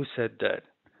who said that.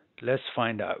 Let's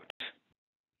find out.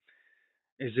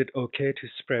 Is it okay to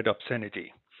spread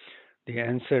obscenity? The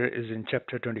answer is in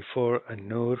chapter 24,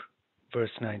 An-Nur,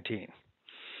 verse 19.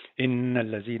 إن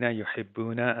الذين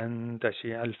يحبون أن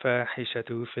تشيع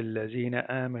الفاحشة في الذين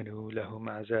آمنوا لهم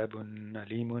عذاب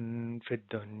أليم في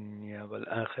الدنيا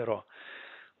والآخرة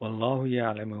والله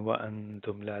يعلم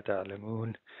وأنتم لا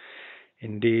تعلمون.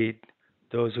 Indeed,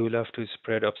 those who love to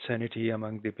spread obscenity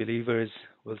among the believers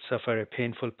will suffer a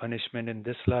painful punishment in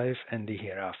this life and the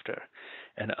hereafter,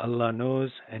 and Allah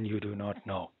knows and you do not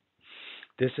know.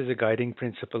 This is a guiding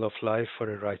principle of life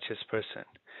for a righteous person.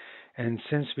 And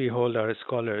since we hold our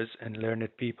scholars and learned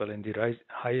people in the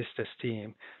highest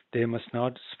esteem, they must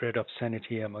not spread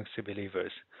obscenity amongst the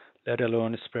believers, let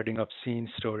alone spreading obscene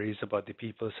stories about the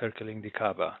people circling the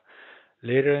Kaaba.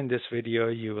 Later in this video,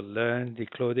 you will learn the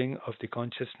clothing of the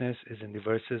consciousness is in the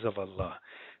verses of Allah,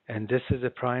 and this is a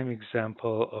prime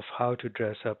example of how to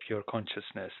dress up your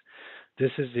consciousness.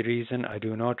 This is the reason I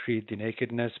do not read the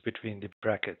nakedness between the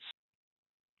brackets.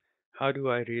 How do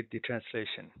I read the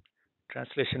translation?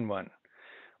 Translation 1.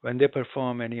 When they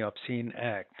perform any obscene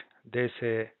act, they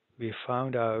say, "We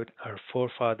found out our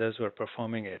forefathers were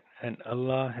performing it, and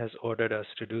Allah has ordered us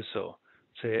to do so."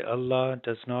 Say, Allah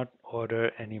does not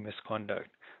order any misconduct.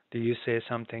 Do you say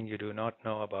something you do not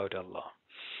know about Allah?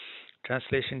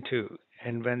 Translation 2.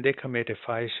 And when they commit a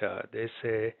fahisha, they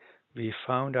say, "We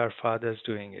found our fathers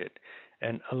doing it,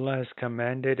 and Allah has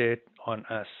commanded it on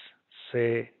us."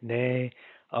 Say, "Nay,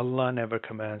 Allah never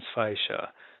commands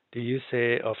fahisha. Do you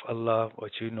say of Allah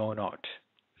what you know not?"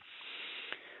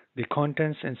 The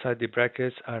contents inside the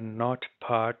brackets are not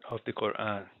part of the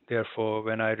Qur'an. Therefore,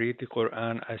 when I read the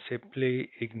Qur'an, I simply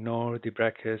ignore the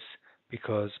brackets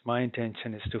because my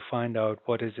intention is to find out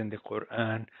what is in the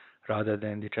Qur'an rather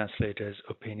than the translator's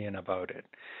opinion about it.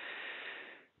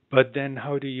 But then,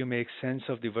 how do you make sense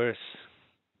of the verse?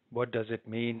 What does it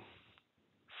mean?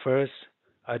 First,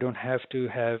 I don't have to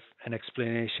have an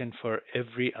explanation for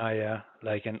every ayah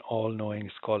like an all-knowing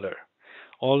scholar.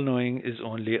 All-knowing is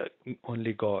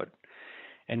only God,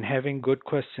 and having good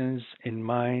questions in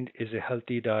mind is a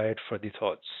healthy diet for the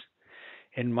thoughts.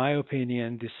 In my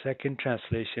opinion, the second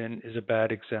translation is a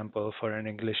bad example for an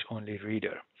English-only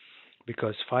reader,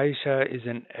 because fahisha is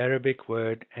an Arabic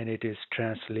word and it is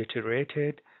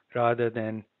transliterated rather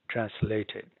than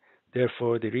translated.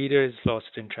 Therefore, the reader is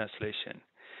lost in translation.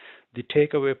 The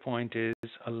takeaway point is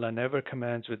Allah never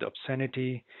commands with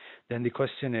obscenity. Then the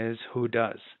question is, who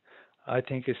does? I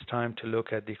think it's time to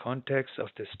look at the context of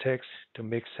this text to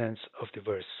make sense of the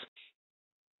verse.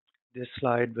 This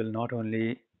slide will not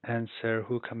only answer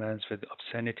who commands with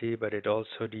obscenity, but it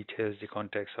also details the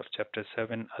context of chapter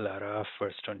 7, Al-Araf,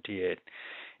 verse 28.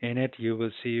 In it, you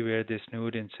will see where this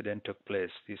nude incident took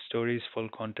place. The story's full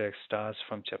context starts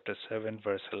from chapter 7,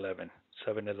 verse 11,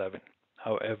 7:11.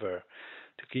 However,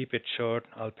 to keep it short,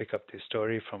 I'll pick up the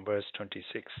story from verse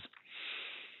 26.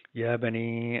 يا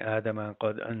بني آدم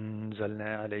قد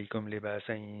أنزلنا عليكم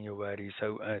لباسا يواري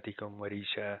سوآتكم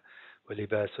وريشا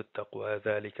ولباس التقوى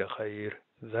ذلك خير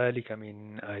ذلك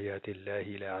من آيات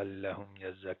الله لعلهم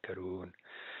يذكرون.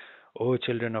 O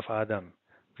children of Adam,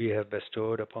 we have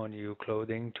bestowed upon you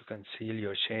clothing to conceal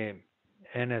your shame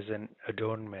and as an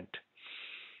adornment,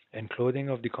 and clothing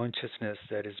of the consciousness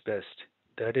that is best.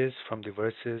 That is from the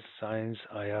verses, signs,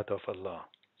 ayat of Allah,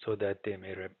 so that they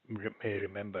may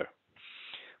remember.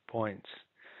 Points.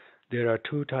 There are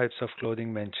two types of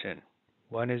clothing mentioned.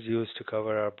 One is used to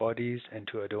cover our bodies and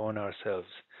to adorn ourselves.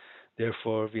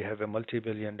 Therefore, we have a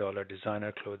multi-billion-dollar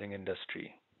designer clothing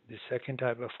industry. The second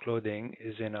type of clothing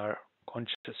is in our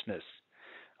consciousness,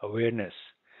 awareness,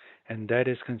 and that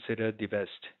is considered the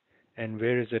best. And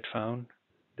where is it found?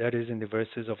 That is in the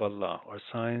verses of Allah, or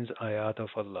signs, ayat of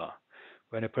Allah.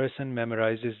 When a person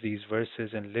memorizes these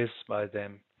verses and lives by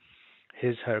them,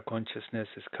 her consciousness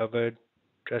is covered,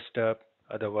 dressed up,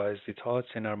 otherwise the thoughts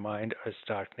in our mind are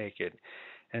stark naked,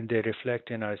 and they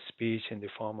reflect in our speech in the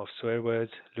form of swear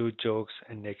words, lewd jokes,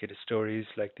 and naked stories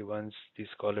like the ones these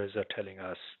scholars are telling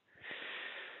us.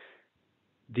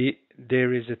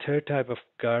 There is a third type of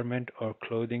garment or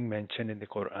clothing mentioned in the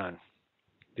Qur'an.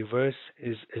 The verse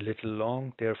is a little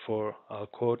long, therefore I'll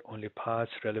quote only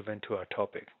parts relevant to our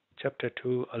topic. Chapter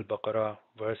 2, Al-Baqarah,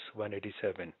 verse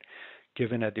 187.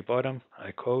 Given at the bottom,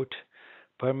 I quote,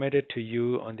 "Permitted to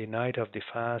you on the night of the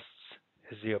fasts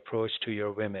is the approach to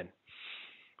your women.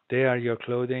 They are your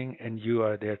clothing and you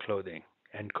are their clothing."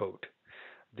 End quote.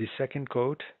 The second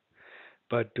quote,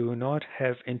 "But do not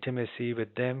have intimacy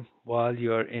with them while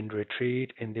you are in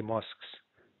retreat in the mosques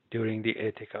during the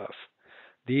itikaf.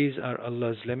 These are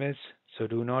Allah's limits, so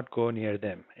do not go near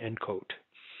them. End quote.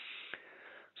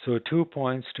 So, 2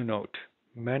 points to note.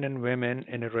 Men and women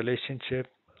in a relationship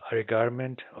are a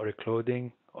garment or a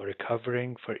clothing or a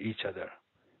covering for each other.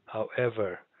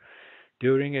 However,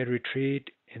 during a retreat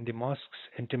in the mosques,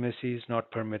 intimacy is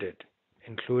not permitted,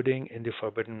 including in the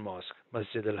forbidden mosque,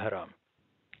 Masjid al-Haram.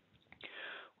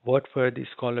 What were the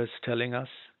scholars telling us?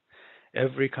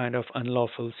 Every kind of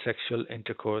unlawful sexual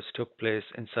intercourse took place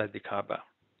inside the Kaaba.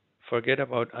 Forget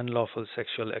about unlawful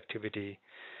sexual activity.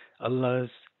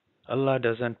 Allah's Allah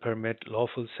doesn't permit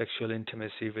lawful sexual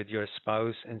intimacy with your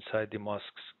spouse inside the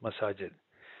mosque's masajid.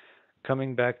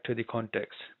 Coming back to the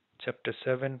context, chapter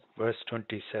 7, verse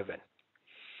 27.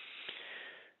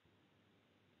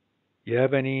 يا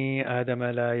بني آدم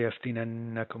لا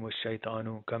يفتننكم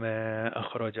الشيطان كما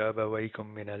أخرج أبويكم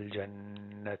من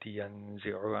الجنة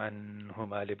ينزع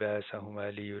عنهما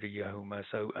لباسهما ليريهما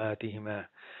سوآتهما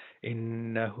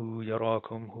إنه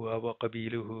يراكم هو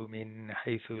وقبيله من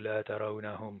حيث لا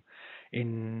ترونهم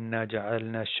إنا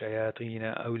جعلنا الشياطين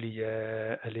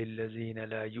أولياء للذين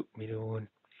لا يؤمنون.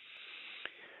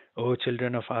 O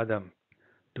children of Adam,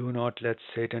 do not let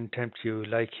Satan tempt you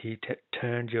like he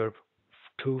turned your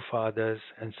two fathers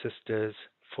and sisters,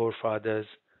 forefathers,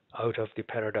 out of the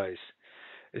paradise,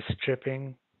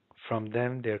 stripping from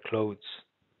them their clothes,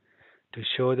 to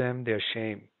show them their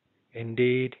shame.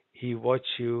 Indeed, he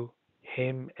watched you,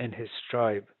 him and his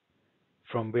tribe,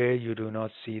 from where you do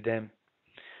not see them.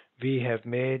 We have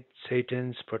made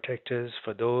Satan's protectors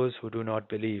for those who do not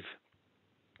believe.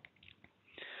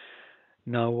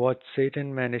 Now, what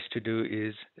Satan managed to do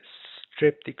is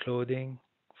strip the clothing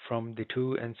from the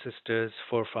two ancestors'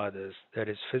 forefathers, that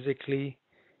is,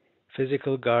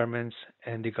 physical garments,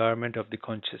 and the garment of the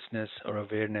consciousness or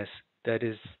awareness, that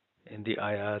is, in the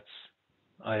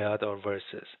ayat or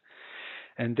verses.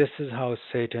 And this is how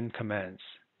Satan commands.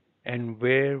 And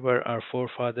where were our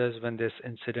forefathers when this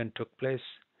incident took place?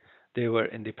 They were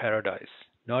in the paradise,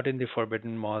 not in the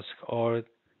forbidden mosque or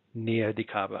near the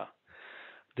Kaaba.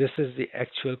 This is the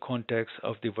actual context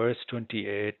of the verse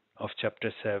 28 of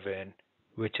chapter 7,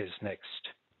 which is next.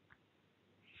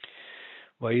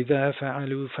 وَإِذَا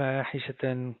فَعَلُوا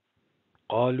فَاحِشَةً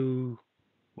قَالُوا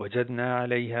وَجَدْنَا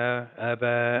عَلَيْهَا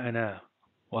آبَاءَنَا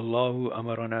وَاللَّهُ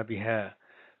أَمَرَنَا بِهَا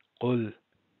قُلْ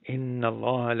إِنَّ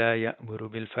اللَّهَ لَا يَأْمُرُ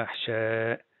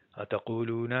بِالْفَحْشَاءِ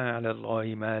أَتَقُولُونَ عَلَى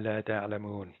اللَّهِ مَا لَا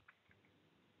تَعْلَمُونَ.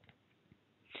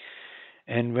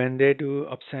 And when they do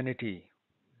obscenity,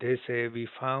 they say, we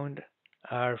found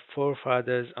our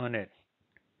forefathers on it,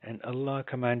 and Allah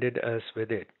commanded us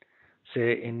with it.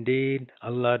 Say, indeed,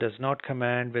 Allah does not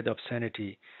command with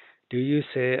obscenity. Do you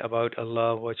say about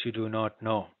Allah what you do not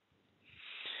know?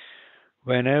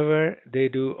 Whenever they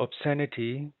do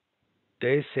obscenity,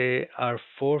 they say, our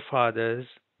forefathers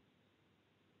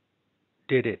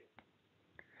did it.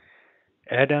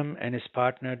 Adam and his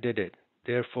partner did it.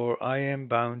 Therefore, I am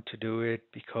bound to do it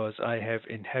because I have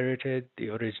inherited the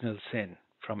original sin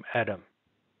from Adam.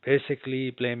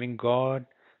 Basically, blaming God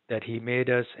that he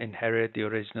made us inherit the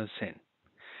original sin.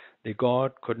 The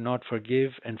God could not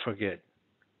forgive and forget.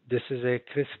 This is a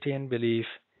Christian belief.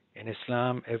 In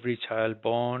Islam, every child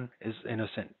born is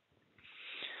innocent.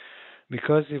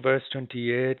 Because the verse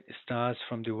 28 starts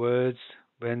from the words,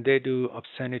 when they do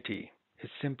obscenity, it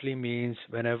simply means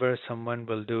whenever someone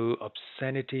will do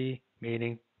obscenity,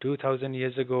 meaning 2000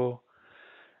 years ago,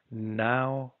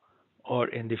 now, or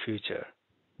in the future,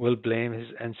 will blame his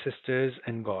ancestors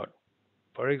and God.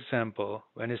 For example,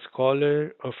 when a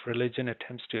scholar of religion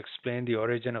attempts to explain the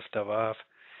origin of tawaf,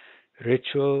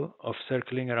 ritual of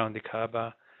circling around the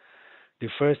Kaaba, the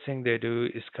first thing they do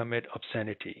is commit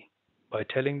obscenity by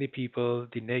telling the people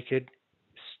the naked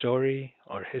story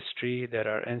or history that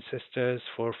our ancestors,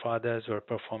 forefathers were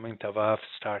performing tawaf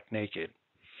stark naked.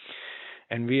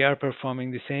 And we are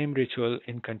performing the same ritual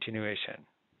in continuation.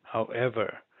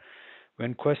 However,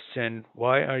 when questioned,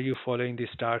 why are you following these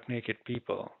stark naked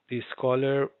people? The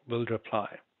scholar will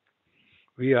reply,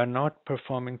 we are not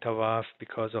performing tawaf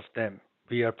because of them.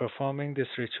 We are performing this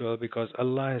ritual because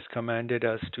Allah has commanded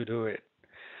us to do it.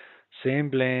 Same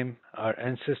blame, our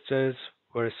ancestors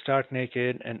were stark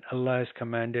naked and Allah has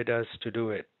commanded us to do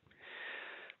it.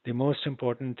 The most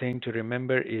important thing to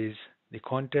remember is the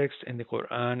context in the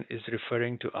Qur'an is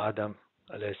referring to Adam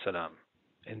alayhi salam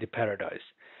in the paradise.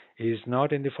 He is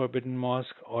not in the forbidden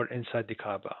mosque or inside the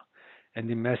Kaaba. And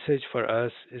the message for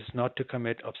us is not to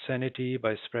commit obscenity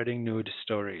by spreading nude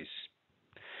stories.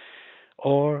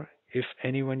 Or if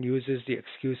anyone uses the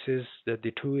excuses that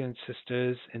the two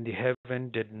ancestors in the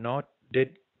heaven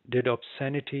did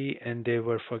obscenity and they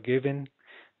were forgiven,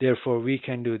 therefore we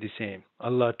can do the same.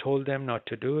 Allah told them not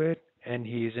to do it, and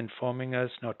He is informing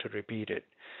us not to repeat it.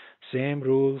 Same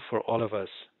rule for all of us,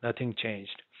 nothing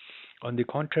changed. On the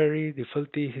contrary, the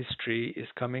filthy history is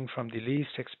coming from the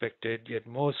least expected yet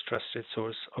most trusted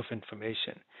source of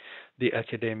information, the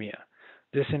academia.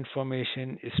 This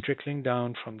information is trickling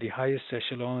down from the highest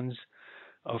echelons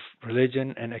of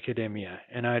religion and academia,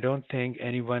 and I don't think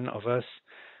any one of us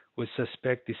would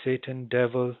suspect the Satan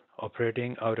devil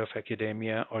operating out of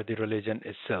academia or the religion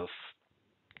itself.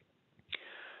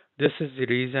 This is the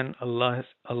reason Allah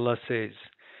says,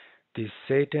 the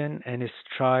Satan and his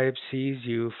tribe sees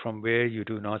you from where you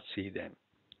do not see them.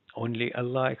 Only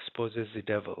Allah exposes the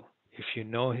devil. If you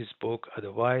know his book,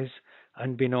 otherwise,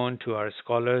 unbeknown to our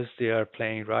scholars, they are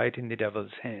playing right in the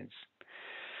devil's hands.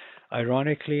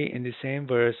 Ironically, in the same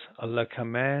verse, Allah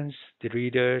commands the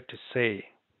reader to say,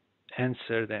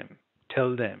 answer them,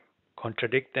 tell them,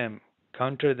 contradict them,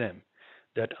 counter them,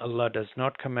 that Allah does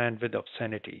not command with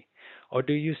obscenity. Or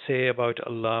do you say about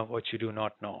Allah what you do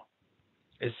not know?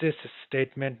 Is this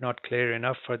statement not clear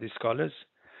enough for the scholars?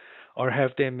 Or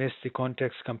have they missed the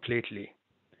context completely?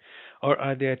 Or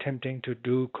are they attempting to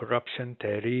do corruption,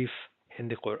 ta'rif, in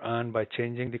the Qur'an by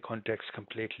changing the context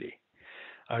completely?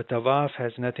 Our tawaf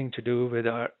has nothing to do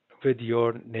with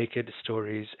your naked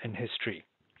stories and history.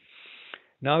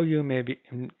 Now you may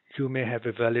have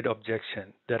a valid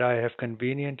objection that I have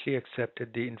conveniently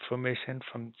accepted the information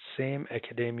from same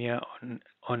academia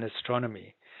on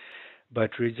astronomy,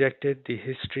 but rejected the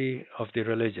history of the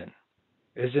religion.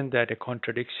 Isn't that a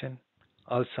contradiction?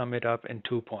 I'll sum it up in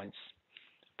 2 points.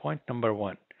 Point number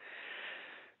one,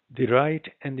 the right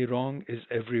and the wrong is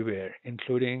everywhere,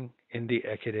 including in the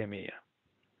academia.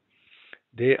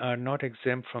 They are not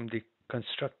exempt from the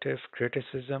constructive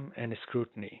criticism and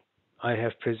scrutiny. I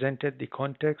have presented the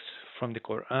context from the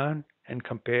Qur'an and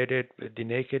compared it with the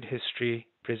naked history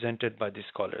presented by the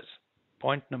scholars.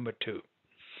 Point number two.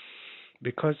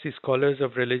 Because the scholars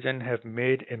of religion have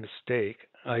made a mistake,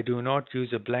 I do not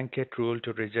use a blanket rule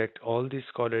to reject all the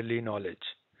scholarly knowledge.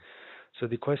 So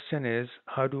the question is,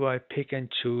 how do I pick and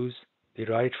choose the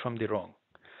right from the wrong?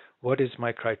 What is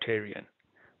my criterion?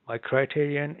 My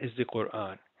criterion is the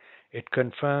Qur'an. It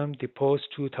confirmed the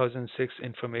post-2006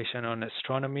 information on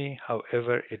astronomy,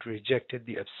 however, it rejected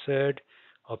the absurd,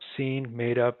 obscene,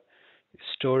 made-up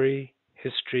story,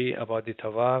 history about the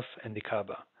Tawaf and the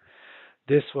Kaaba.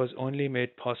 This was only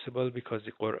made possible because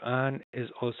the Qur'an is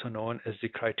also known as the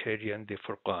criterion, the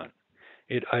Furqan.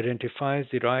 It identifies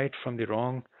the right from the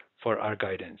wrong for our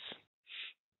guidance.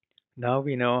 Now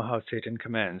we know how Satan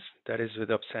commands, that is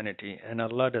with obscenity, and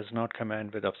Allah does not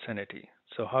command with obscenity.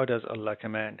 So how does Allah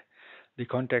command? The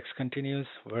context continues,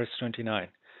 verse 29.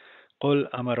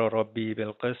 قُلْ أَمَرَ رَبِّي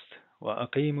بِالْقِسْطِ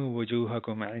وَأَقِيمُوا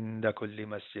وُجُوهَكُمْ عِنْدَ كُلِّ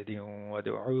مَسْجِدٍ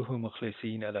وَادْعُوهُ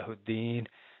مُخْلِصِينَ لَهُ الدِّينَ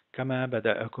كَمَا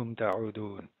بَدَأَكُمْ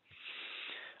تَعُودُونَ.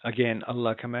 Again,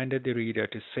 Allah commanded the reader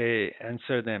to say,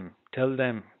 answer them, tell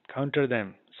them, counter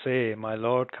them, say, my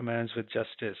Lord commands with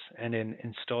justice and in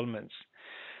installments,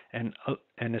 and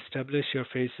establish your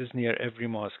faces near every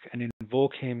mosque, and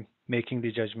invoke Him, making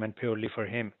the judgment purely for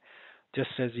Him.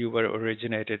 Just as you were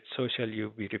originated, so shall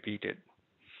you be repeated.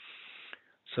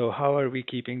 So how are we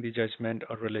keeping the judgment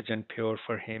or religion pure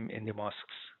for Him in the mosques?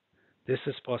 This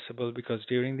is possible because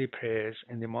during the prayers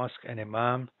in the mosque, an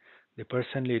imam, the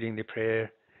person leading the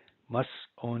prayer, must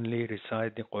only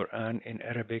recite the Qur'an in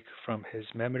Arabic from his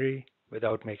memory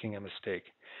without making a mistake.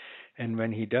 And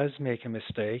when he does make a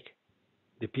mistake,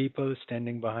 the people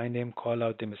standing behind him call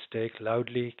out the mistake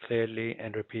loudly, clearly,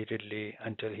 and repeatedly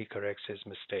until he corrects his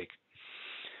mistake.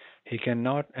 He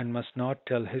cannot and must not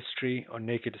tell history or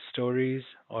naked stories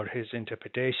or his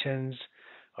interpretations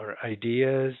or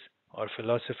ideas or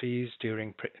philosophies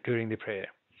during the prayer.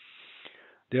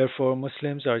 Therefore,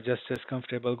 Muslims are just as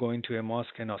comfortable going to a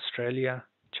mosque in Australia,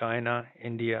 China,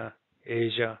 India,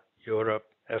 Asia, Europe,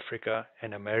 Africa,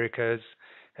 and Americas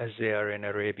as they are in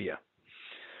Arabia.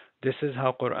 This is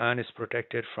how Quran is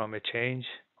protected from a change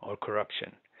or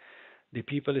corruption. The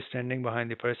people standing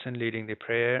behind the person leading the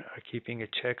prayer are keeping a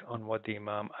check on what the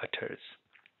Imam utters.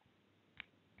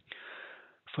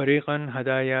 فريقا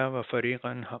هدايا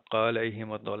وفريقا حق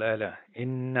عليهم الضلالة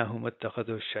إنهم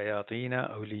اتخذوا الشياطين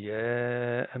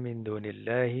أولياء من دون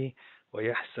الله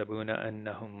ويحسبون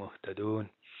أنهم مهتدون.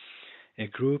 A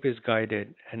group is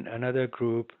guided and another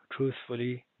group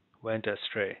truthfully went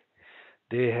astray.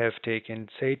 They have taken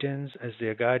Satans as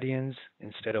their guardians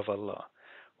instead of Allah,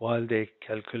 while they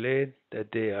calculate that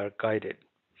they are guided.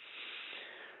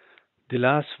 The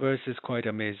last verse is quite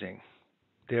amazing.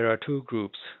 There are two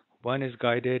groups. One is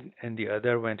guided and the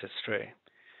other went astray.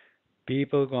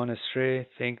 People gone astray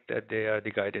think that they are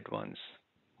the guided ones.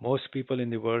 Most people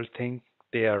in the world think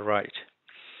they are right.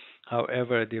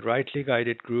 However, the rightly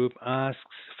guided group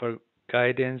asks for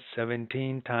guidance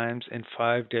 17 times in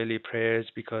 5 daily prayers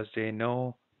because they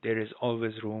know there is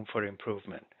always room for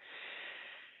improvement.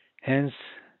 Hence,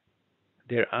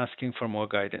 they're asking for more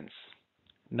guidance.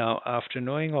 Now, after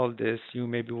knowing all this, you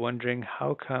may be wondering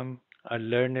how come our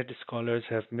learned scholars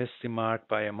have missed the mark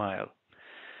by a mile.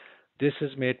 This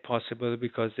is made possible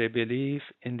because they believe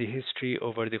in the history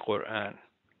over the Qur'an.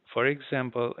 For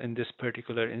example, in this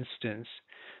particular instance,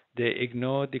 they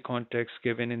ignored the context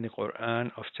given in the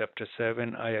Qur'an of chapter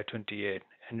 7, ayah 28,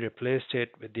 and replaced it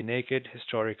with the naked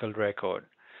historical record.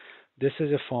 This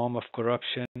is a form of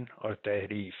corruption or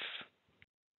tahrif.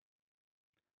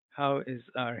 How is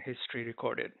our history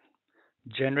recorded?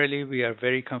 Generally, we are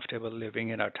very comfortable living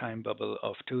in our time bubble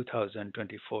of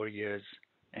 2024 years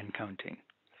and counting.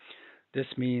 This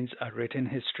means our written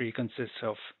history consists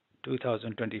of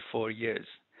 2024 years,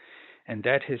 and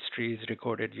that history is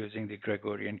recorded using the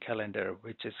Gregorian calendar,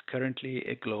 which is currently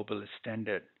a global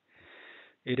standard.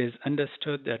 It is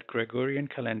understood that Gregorian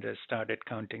calendar started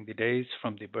counting the days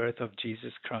from the birth of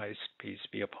Jesus Christ, peace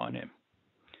be upon him.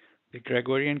 The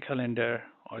Gregorian calendar,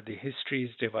 or the history,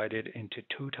 is divided into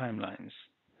two timelines.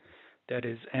 That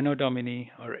is Anno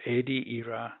Domini, or AD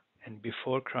era, and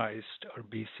before Christ, or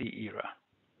BC era.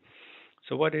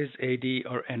 So what is AD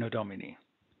or Anno Domini?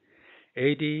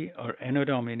 AD or Anno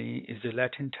Domini is a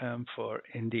Latin term for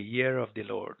in the year of the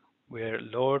Lord, where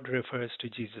Lord refers to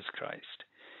Jesus Christ.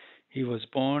 He was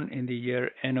born in the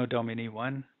year Anno Domini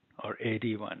 1 or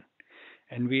AD 1,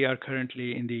 and we are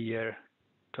currently in the year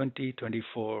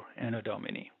 2024 Anno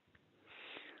Domini.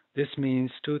 This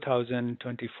means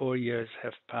 2024 years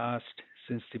have passed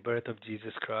since the birth of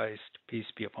Jesus Christ,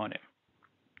 peace be upon him.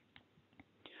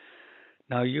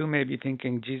 Now you may be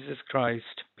thinking Jesus Christ,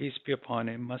 peace be upon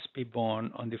him, must be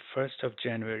born on the 1st of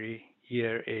January,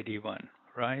 year AD 1,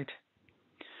 right?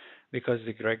 Because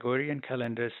the Gregorian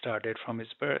calendar started from his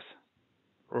birth.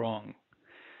 Wrong.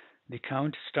 The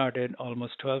count started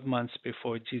almost 12 months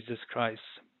before Jesus Christ's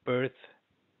birth,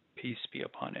 peace be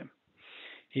upon him.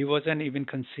 He wasn't even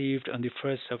conceived on the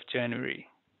 1st of January,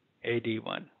 AD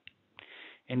 1.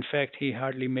 In fact, he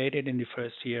hardly made it in the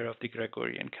first year of the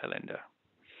Gregorian calendar.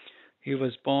 He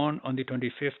was born on the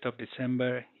 25th of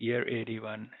December, year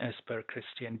 81, as per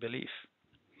Christian belief.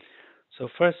 So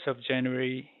 1st of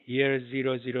January, year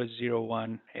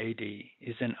 0001 AD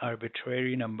is an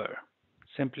arbitrary number.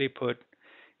 Simply put,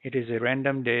 it is a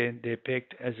random day they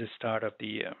picked as the start of the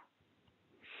year.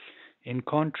 In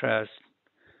contrast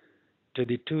to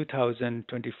the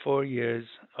 2024 years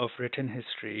of written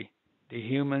history, the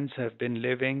humans have been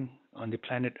living on the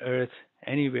planet Earth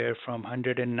anywhere from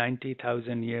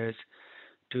 190,000 years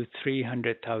to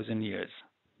 300,000 years.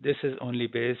 This is only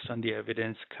based on the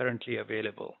evidence currently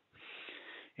available.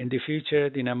 In the future,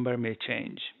 the number may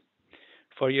change.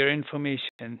 For your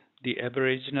information, the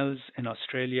Aboriginals in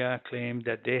Australia claim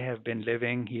that they have been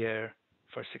living here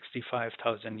for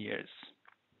 65,000 years.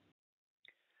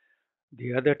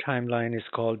 The other timeline is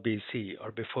called BC,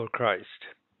 or before Christ.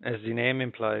 As the name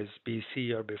implies,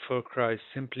 BC or before Christ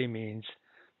simply means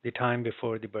the time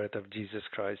before the birth of Jesus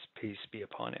Christ, peace be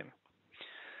upon him.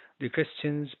 The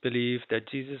Christians believe that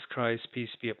Jesus Christ,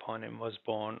 peace be upon him, was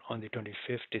born on the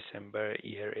 25th December,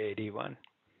 year AD 1.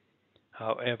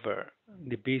 However,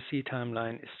 the BC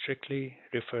timeline strictly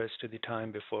refers to the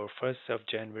time before 1st of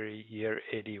January, year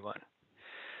AD 1.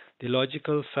 The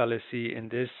logical fallacy in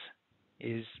this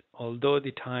is, although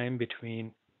the time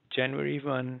between January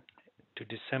 1 to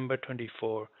December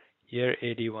 24, year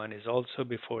AD 1 is also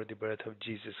before the birth of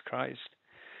Jesus Christ,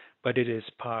 but it is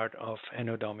part of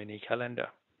Anno Domini calendar.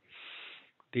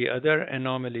 The other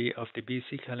anomaly of the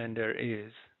BC calendar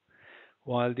is,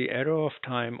 while the arrow of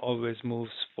time always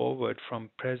moves forward from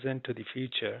present to the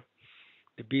future,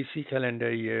 the BC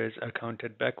calendar years are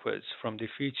counted backwards from the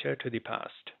future to the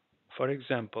past. For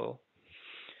example,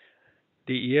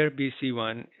 the year BC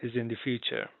 1 is in the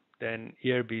future, then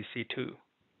year BC 2.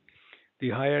 The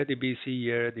higher the BC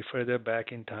year, the further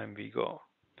back in time we go.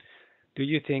 Do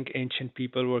you think ancient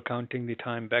people were counting the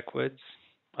time backwards?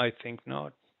 I think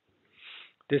not.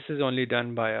 This is only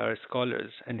done by our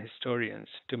scholars and historians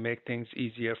to make things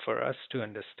easier for us to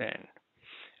understand.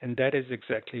 And that is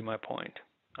exactly my point.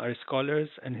 Our scholars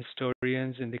and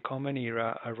historians in the Common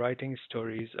Era are writing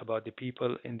stories about the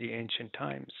people in the ancient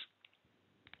times.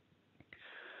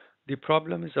 The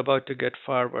problem is about to get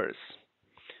far worse,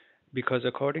 because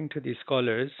according to the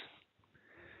scholars,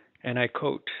 and I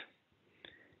quote,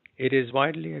 "It is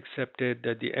widely accepted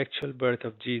that the actual birth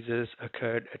of Jesus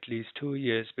occurred at least 2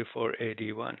 years before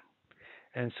AD 1.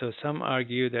 And so some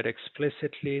argue that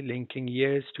explicitly linking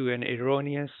years to an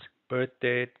erroneous birth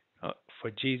date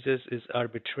for Jesus is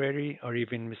arbitrary or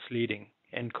even misleading.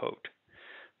 End quote.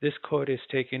 This quote is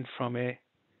taken from a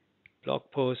blog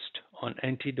post on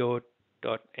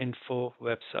antidote.info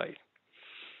website.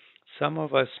 Some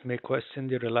of us may question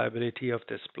the reliability of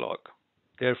this blog.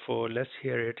 Therefore, let's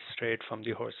hear it straight from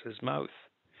the horse's mouth.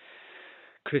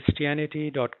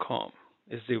 Christianity.com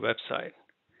is the website.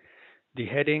 The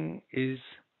heading is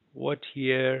What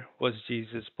Year Was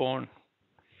Jesus Born?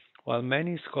 While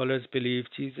many scholars believe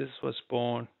Jesus was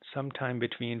born sometime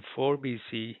between 4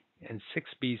 BC and 6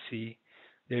 BC,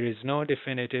 there is no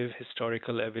definitive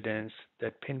historical evidence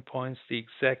that pinpoints the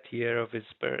exact year of his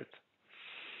birth.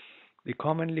 The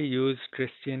commonly used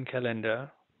Christian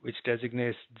calendar, which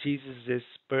designates Jesus'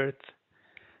 birth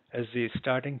as the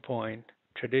starting point,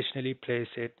 traditionally place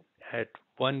it at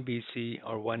 1 BC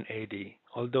or 1 AD,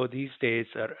 although these dates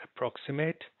are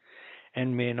approximate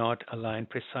and may not align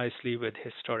precisely with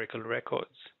historical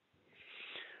records.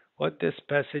 What this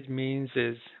passage means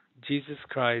is Jesus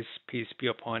Christ, peace be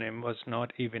upon him, was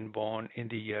not even born in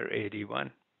the year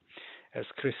AD1, as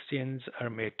Christians are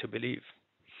made to believe.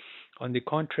 On the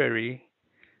contrary,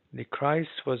 the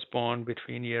Christ was born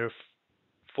between year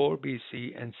 4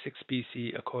 BC and 6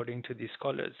 BC according to the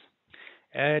scholars.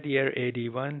 Add year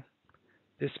AD1,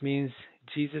 this means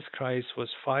Jesus Christ was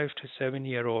 5 to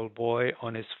 7-year-old boy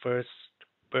on his first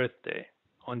birthday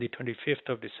on the 25th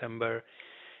of December,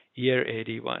 year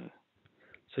AD1.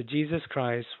 So Jesus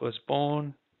Christ was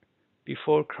born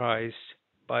before Christ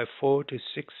by 4 to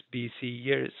 6 BC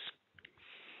years.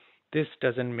 This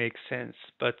doesn't make sense,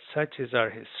 but such is our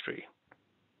history.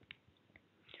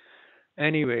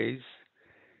 Anyways,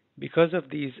 because of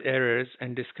these errors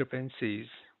and discrepancies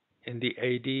in the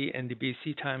AD and the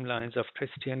BC timelines of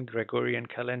Christian Gregorian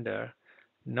calendar,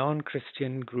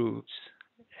 non-Christian groups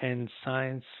and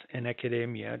science and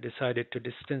academia decided to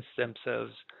distance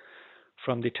themselves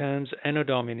from the terms Anno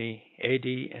Domini, AD,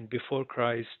 and before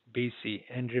Christ, BC,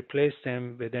 and replace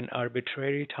them with an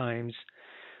arbitrary times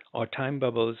or time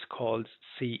bubbles called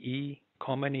CE,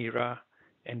 Common Era,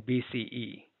 and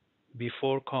BCE,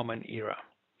 Before Common Era.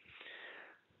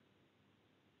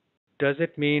 Does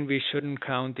it mean we shouldn't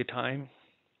count the time?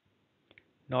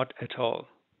 Not at all.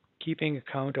 Keeping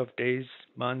account of days,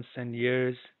 months, and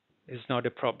years is not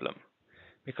a problem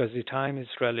because the time is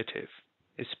relative.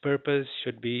 Its purpose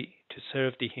should be to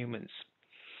serve the humans.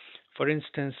 For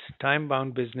instance,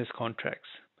 time-bound business contracts.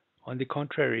 On the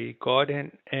contrary, God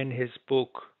and His book,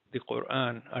 the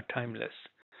Qur'an, are timeless.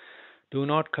 Do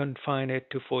not confine it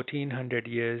to 1400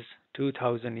 years,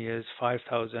 2000 years,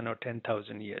 5000 or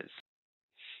 10,000 years.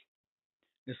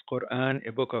 Is Qur'an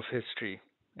a book of history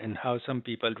and how some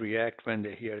people react when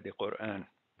they hear the Qur'an?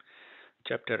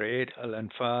 Chapter 8,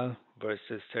 Al-Anfal,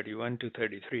 verses 31 to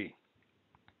 33.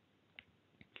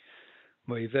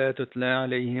 وإذا تتلى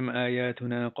عليهم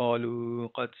آياتنا قالوا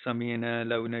قد سمعنا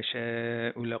لو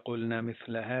نشاء لقلنا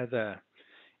مثل هذا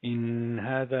إن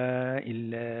هذا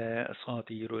إلا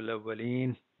أساطير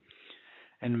الأولين.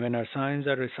 And when our signs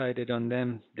are recited on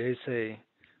them, they say,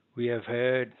 we have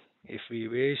heard, if we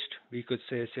wished, we could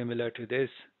say similar to this.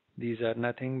 These are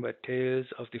nothing but tales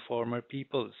of the former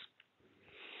peoples.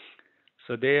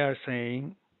 So they are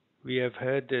saying, we have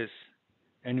heard this,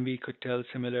 and we could tell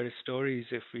similar stories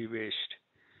if we wished.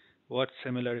 What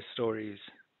similar stories?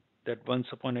 That once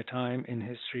upon a time in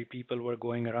history people were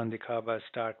going around the Kaaba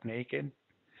stark naked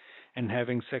and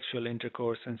having sexual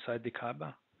intercourse inside the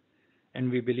Kaaba.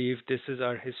 And we believe this is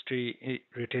our history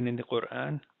written in the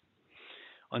Qur'an.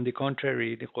 On the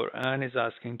contrary, the Qur'an is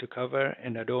asking to cover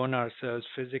and adorn ourselves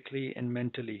physically and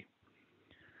mentally.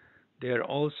 They are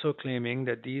also claiming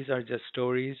that these are just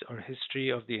stories or history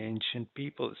of the ancient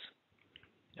peoples.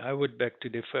 I would beg to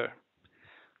differ.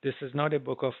 This is not a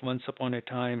book of once upon a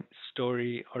time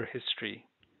story or history.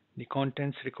 The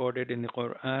contents recorded in the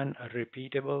Qur'an are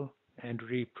repeatable and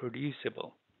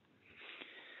reproducible.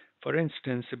 For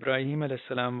instance, Ibrahim a.s.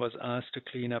 was asked to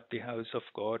clean up the house of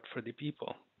God for the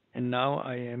people. And now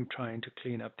I am trying to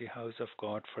clean up the house of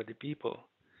God for the people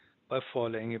by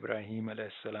following Ibrahim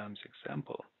a.s.'s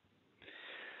example.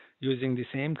 Using the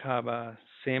same Kaaba,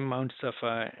 same Mount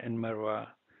Safa and Marwah,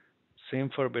 same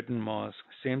forbidden mosque,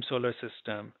 same solar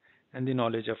system, and the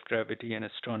knowledge of gravity and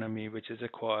astronomy which is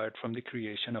acquired from the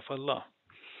creation of Allah.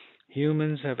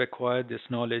 Humans have acquired this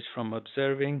knowledge from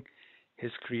observing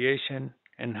His creation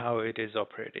and how it is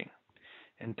operating.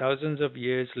 And thousands of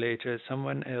years later,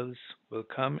 someone else will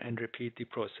come and repeat the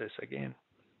process again.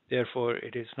 Therefore,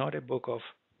 it is not a book of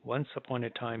once upon a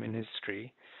time in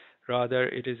history. Rather,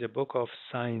 it is a book of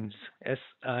signs,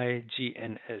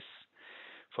 S-I-G-N-S,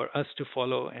 for us to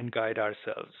follow and guide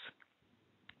ourselves.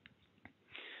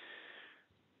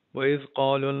 وإذ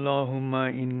قالوا اللهم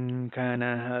إن كان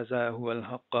هذا هو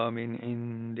الحق من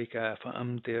عندك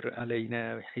فأمطر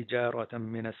علينا حجارة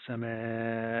من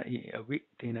السماء أو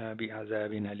ائتنا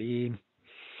بعذاب أليم.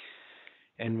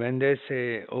 And when they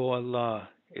say, O Allah,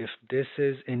 if this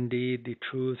is indeed the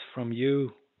truth from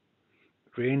you,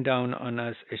 rain down on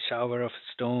us a shower of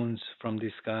stones from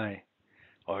the sky,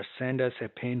 or send us a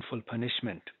painful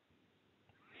punishment.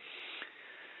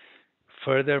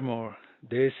 Furthermore,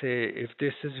 they say, if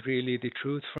this is really the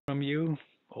truth from you,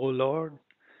 O Lord,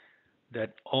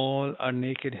 that all our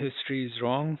naked history is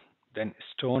wrong, then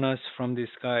stone us from the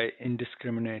sky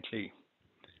indiscriminately.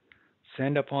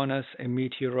 Send upon us a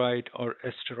meteorite or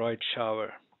asteroid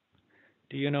shower.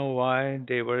 Do you know why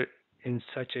they were in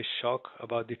such a shock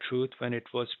about the truth when it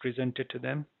was presented to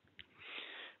them?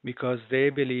 Because they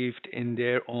believed in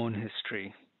their own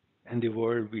history and the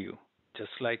worldview,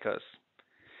 just like us.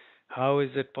 How is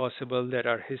it possible that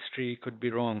our history could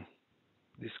be wrong?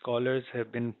 The scholars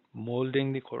have been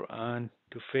molding the Qur'an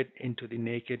to fit into the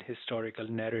naked historical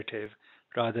narrative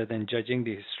rather than judging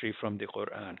the history from the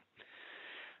Qur'an.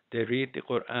 They read the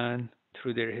Qur'an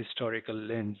through their historical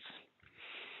lens.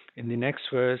 In the next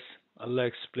verse, Allah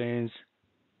explains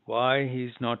why He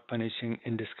is not punishing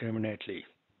indiscriminately.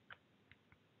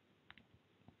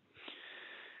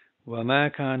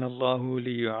 وَمَا كَانَ اللَّهُ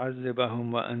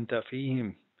لِيُعَذِّبَهُمْ وَأَنْتَ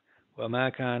فِيهِمْ وَمَا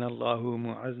كَانَ اللَّهُ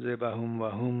مُعَذِّبَهُمْ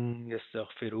وَهُمْ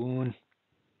يَسْتَغْفِرُونَ.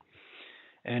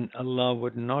 And Allah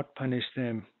would not punish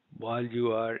them while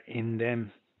you are in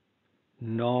them,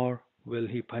 nor will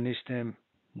He punish them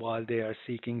while they are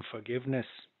seeking forgiveness.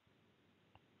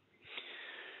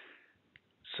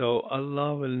 So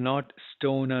Allah will not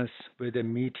stone us with a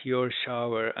meteor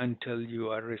shower until you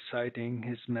are reciting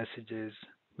His messages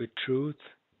with truth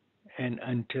and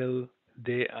until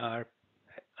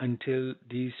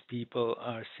these people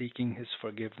are seeking His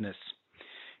forgiveness.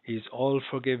 He is all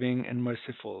forgiving and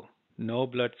merciful. No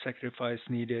blood sacrifice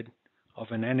needed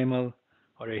of an animal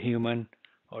or a human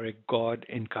or a god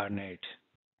incarnate.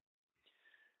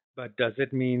 But does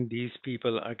it mean these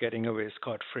people are getting away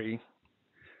scot-free?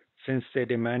 Since they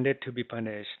demanded to be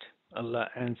punished, Allah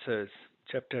answers,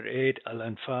 chapter 8,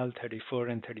 Al-Anfal 34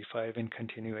 and 35 in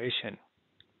continuation.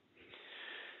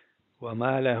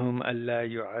 وَمَا لَهُمْ أَلَّا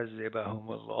يُعَذِّبَهُمُ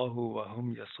اللَّهُ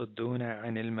وَهُمْ يَصُدُّونَ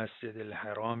عَنِ الْمَسْجِدِ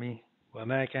الْحَرَامِ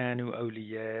وَمَا كَانُوا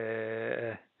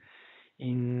أَوْلِيَاءَهُ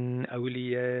إِنْ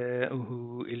أَوْلِيَاؤُهُ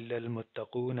إِلَّا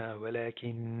الْمُتَّقُونَ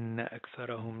وَلَكِنَّ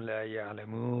أَكْثَرَهُمْ لَا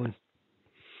يَعْلَمُونَ.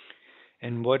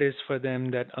 And what is for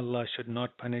them that Allah should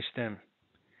not punish them?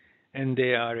 And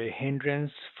they are a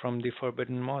hindrance from the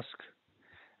forbidden mosque,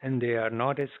 and they are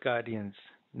not its guardians.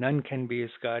 None can be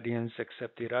its guardians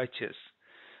except the righteous,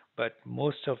 but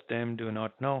most of them do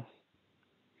not know.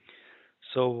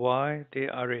 So why they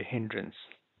are a hindrance?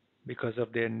 Because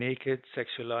of their naked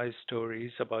sexualized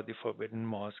stories about the forbidden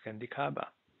mosque and the Kaaba.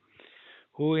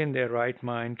 Who in their right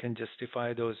mind can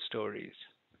justify those stories?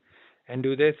 And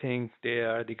do they think they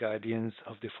are the guardians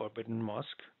of the forbidden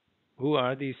mosque? Who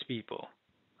are these people?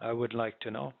 I would like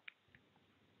to know.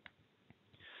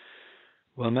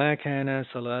 وما كان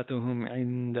صلاتهم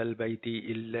عند البيت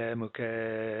إلا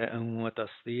مكاء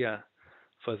وتصديا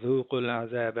فذوقوا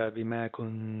العذاب بما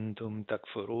كنتم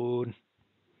تكفرون.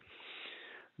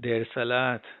 Their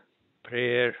salat,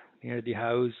 prayer near the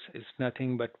house, is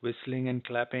nothing but whistling and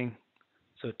clapping,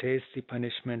 so taste the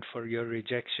punishment for your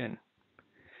rejection.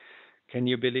 Can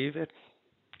you believe it?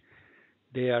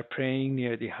 They are praying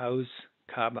near the house,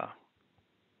 Kabah.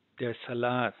 Their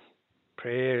salat,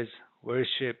 prayers,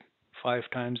 worship 5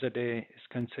 times a day is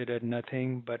considered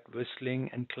nothing but whistling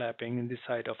and clapping in the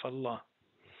sight of Allah.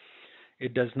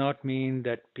 It does not mean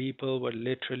that people were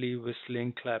literally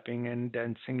whistling, clapping, and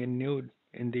dancing in nude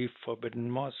in the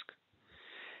forbidden mosque.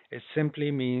 It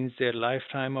simply means their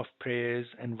lifetime of prayers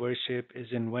and worship is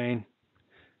in vain.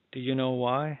 Do you know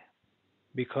why?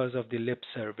 Because of the lip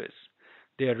service.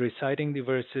 They are reciting the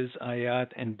verses,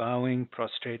 ayat, and bowing,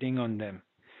 prostrating on them,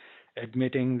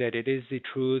 admitting that it is the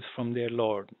truth from their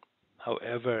Lord.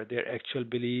 However, their actual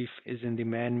belief is in the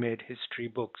man-made history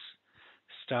books,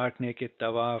 stark naked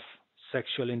tawaf,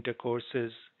 sexual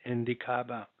intercourses in the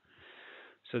Kaaba.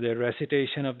 So their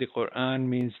recitation of the Qur'an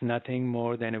means nothing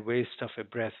more than a waste of a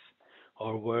breath,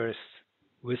 or worse,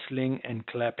 whistling and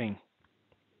clapping.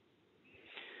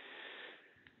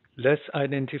 Let's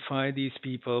identify these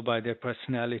people by their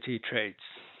personality traits.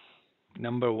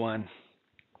 Number 1.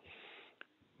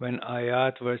 When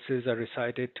ayat verses are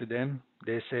recited to them,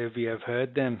 they say, we have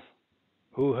heard them.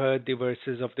 Who heard the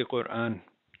verses of the Qur'an?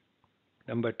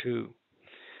 Number 2.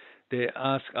 They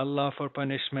ask Allah for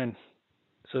punishment,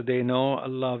 so they know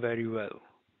Allah very well.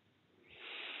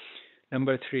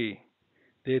 Number three,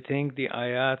 they think the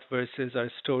ayat verses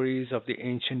are stories of the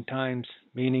ancient times,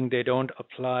 meaning they don't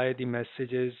apply the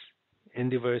messages in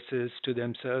the verses to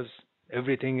themselves.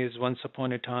 Everything is once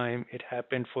upon a time, it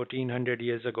happened 1400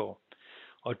 years ago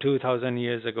or 2000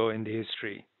 years ago in the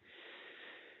history.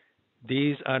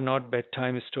 These are not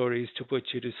bedtime stories to put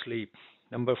you to sleep.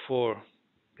 Number four,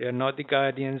 they are not the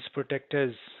guardians,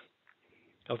 protectors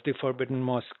of the forbidden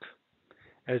mosque,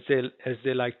 as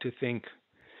they like to think.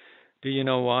 Do you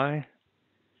know why?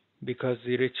 Because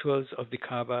the rituals of the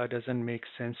Kaaba doesn't make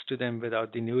sense to them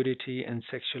without the nudity and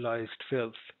sexualized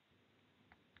filth.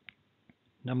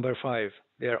 Number five,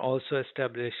 they are also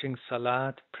establishing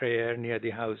salat prayer near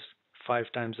the house 5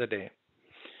 times a day.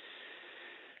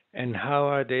 And how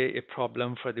are they a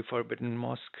problem for the forbidden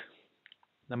mosque?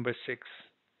 Number six,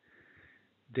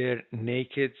 their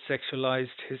naked sexualized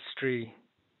history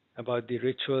about the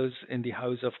rituals in the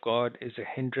house of God is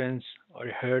a hindrance or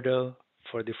a hurdle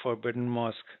for the forbidden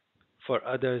mosque for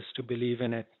others to believe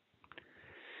in it,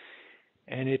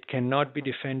 and it cannot be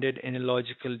defended in a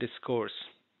logical discourse.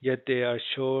 Yet they are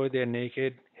sure their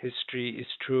naked history is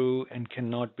true and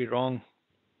cannot be wrong.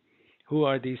 Who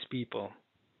are these people?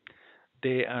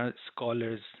 They are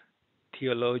scholars,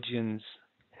 theologians,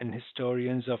 and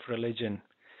historians of religion.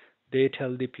 They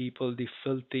tell the people the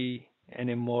filthy and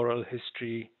immoral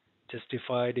history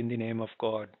justified in the name of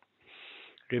God.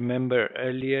 Remember,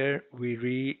 earlier we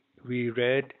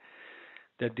read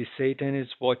that the Satan is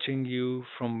watching you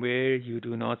from where you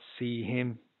do not see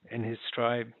him and his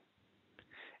tribe,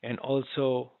 and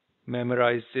also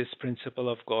memorize this principle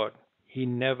of God. He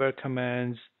never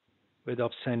commands with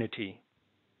obscenity.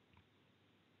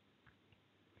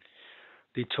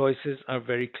 The choices are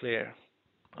very clear.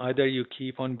 Either you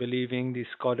keep on believing the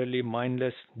scholarly,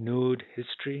 mindless, nude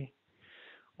history,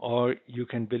 or you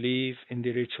can believe in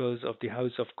the rituals of the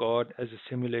house of God as a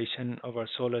simulation of our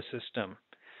solar system.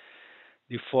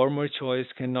 The former choice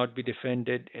cannot be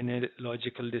defended in a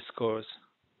logical discourse,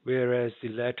 whereas the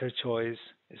latter choice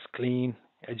is clean,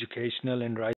 educational,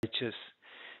 and righteous.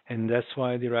 And that's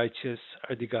why the righteous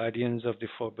are the guardians of the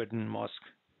forbidden mosque,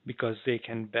 because they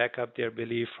can back up their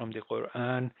belief from the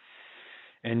Qur'an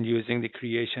and using the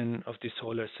creation of the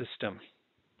solar system.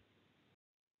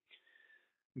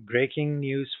 Breaking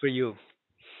news for you.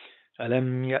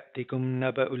 ألم يأتكم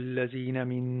نبأ الذين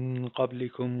من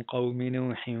قبلكم قوم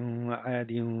نوح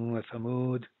وعاد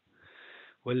وثمود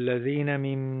والذين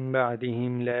من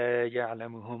بعدهم لا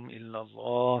يعلمهم إلا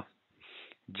الله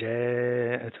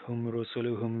جاءتهم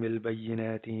رسلهم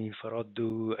بالبينات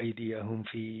فردوا أيديهم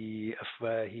في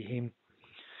أفواههم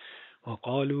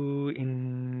وقالوا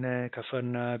إنا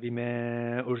كفرنا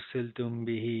بما أرسلتم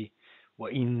به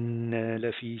وإنا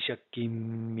لفي شك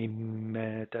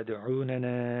مما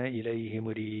تدعوننا إليه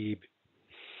مريب.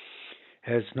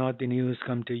 Has not the news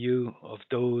come to you of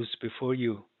those before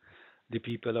you, the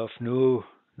people of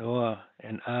Noah,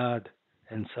 and Ad,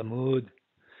 and Samud,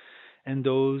 and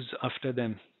those after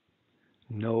them?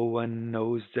 No one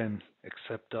knows them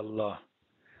except Allah.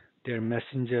 Their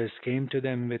messengers came to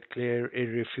them with clear,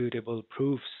 irrefutable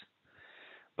proofs,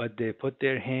 but they put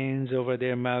their hands over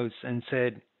their mouths and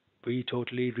said, "We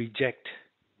totally reject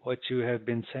what you have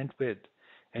been sent with,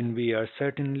 and we are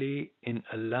certainly in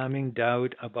alarming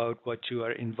doubt about what you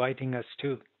are inviting us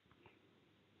to."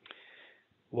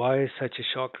 Why such a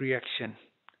shock reaction?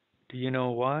 Do you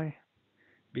know why?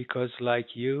 Because,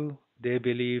 like you, they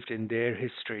believed in their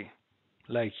history.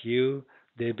 Like you,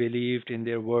 they believed in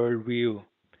their worldview.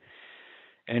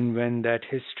 And when that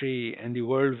history and the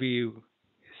worldview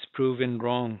is proven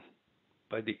wrong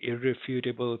by the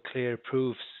irrefutable clear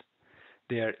proofs,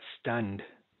 they are stunned.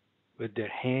 With their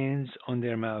hands on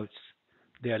their mouths,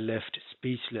 they are left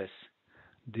speechless.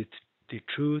 The, the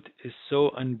truth is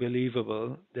so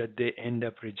unbelievable that they end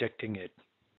up rejecting it.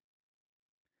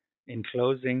 In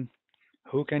closing,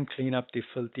 who can clean up the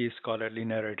filthy scholarly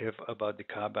narrative about the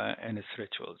Kaaba and its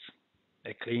rituals?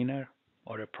 A cleaner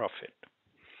or a prophet?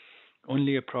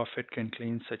 Only a prophet can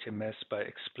clean such a mess by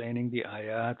explaining the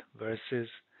ayat, verses,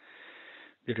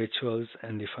 the rituals,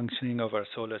 and the functioning of our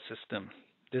solar system.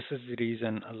 This is the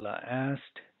reason Allah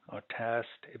asked or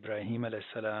tasked Ibrahim alayhi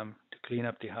salam to clean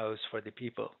up the house for the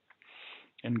people.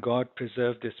 And God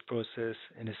preserved this process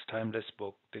in His timeless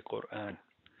book, the Qur'an,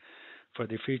 for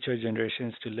the future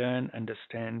generations to learn,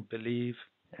 understand, believe,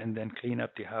 and then clean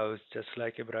up the house just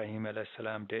like Ibrahim alayhi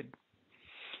salam did.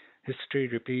 History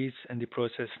repeats and the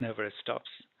process never stops.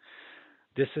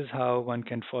 This is how one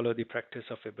can follow the practice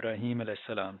of Ibrahim alayhi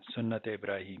salam, Sunnat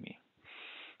Ibrahimi.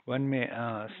 One may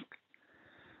ask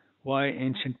why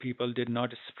ancient people did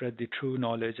not spread the true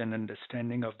knowledge and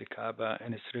understanding of the Kaaba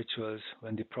and its rituals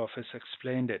when the prophets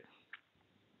explained it.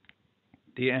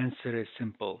 The answer is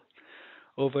simple.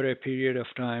 Over a period of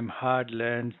time,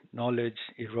 hard-learned knowledge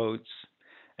erodes,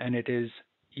 and it is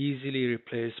easily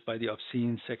replaced by the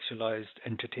obscene, sexualized,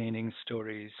 entertaining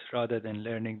stories rather than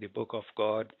learning the Book of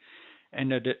God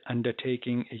and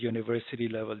undertaking a university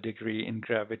level degree in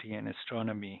gravity and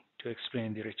astronomy to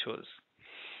explain the rituals.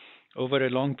 Over a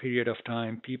long period of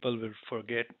time, people will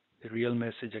forget the real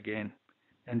message again,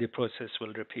 and the process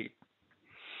will repeat.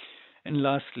 And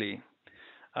lastly,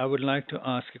 I would like to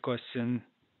ask a question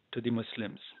to the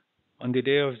Muslims. On the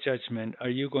day of judgment, are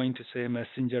you going to say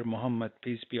Messenger Muhammad,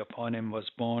 peace be upon him, was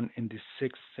born in the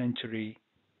 6th century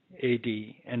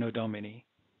AD, Anno Domini,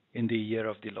 in the year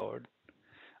of the Lord?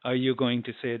 Are you going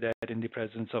to say that in the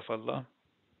presence of Allah?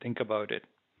 Think about it.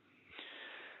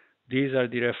 These are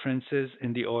the references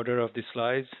in the order of the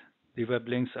slides. The web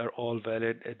links are all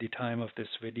valid at the time of this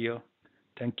video.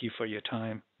 Thank you for your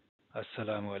time.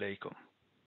 Assalamu alaikum.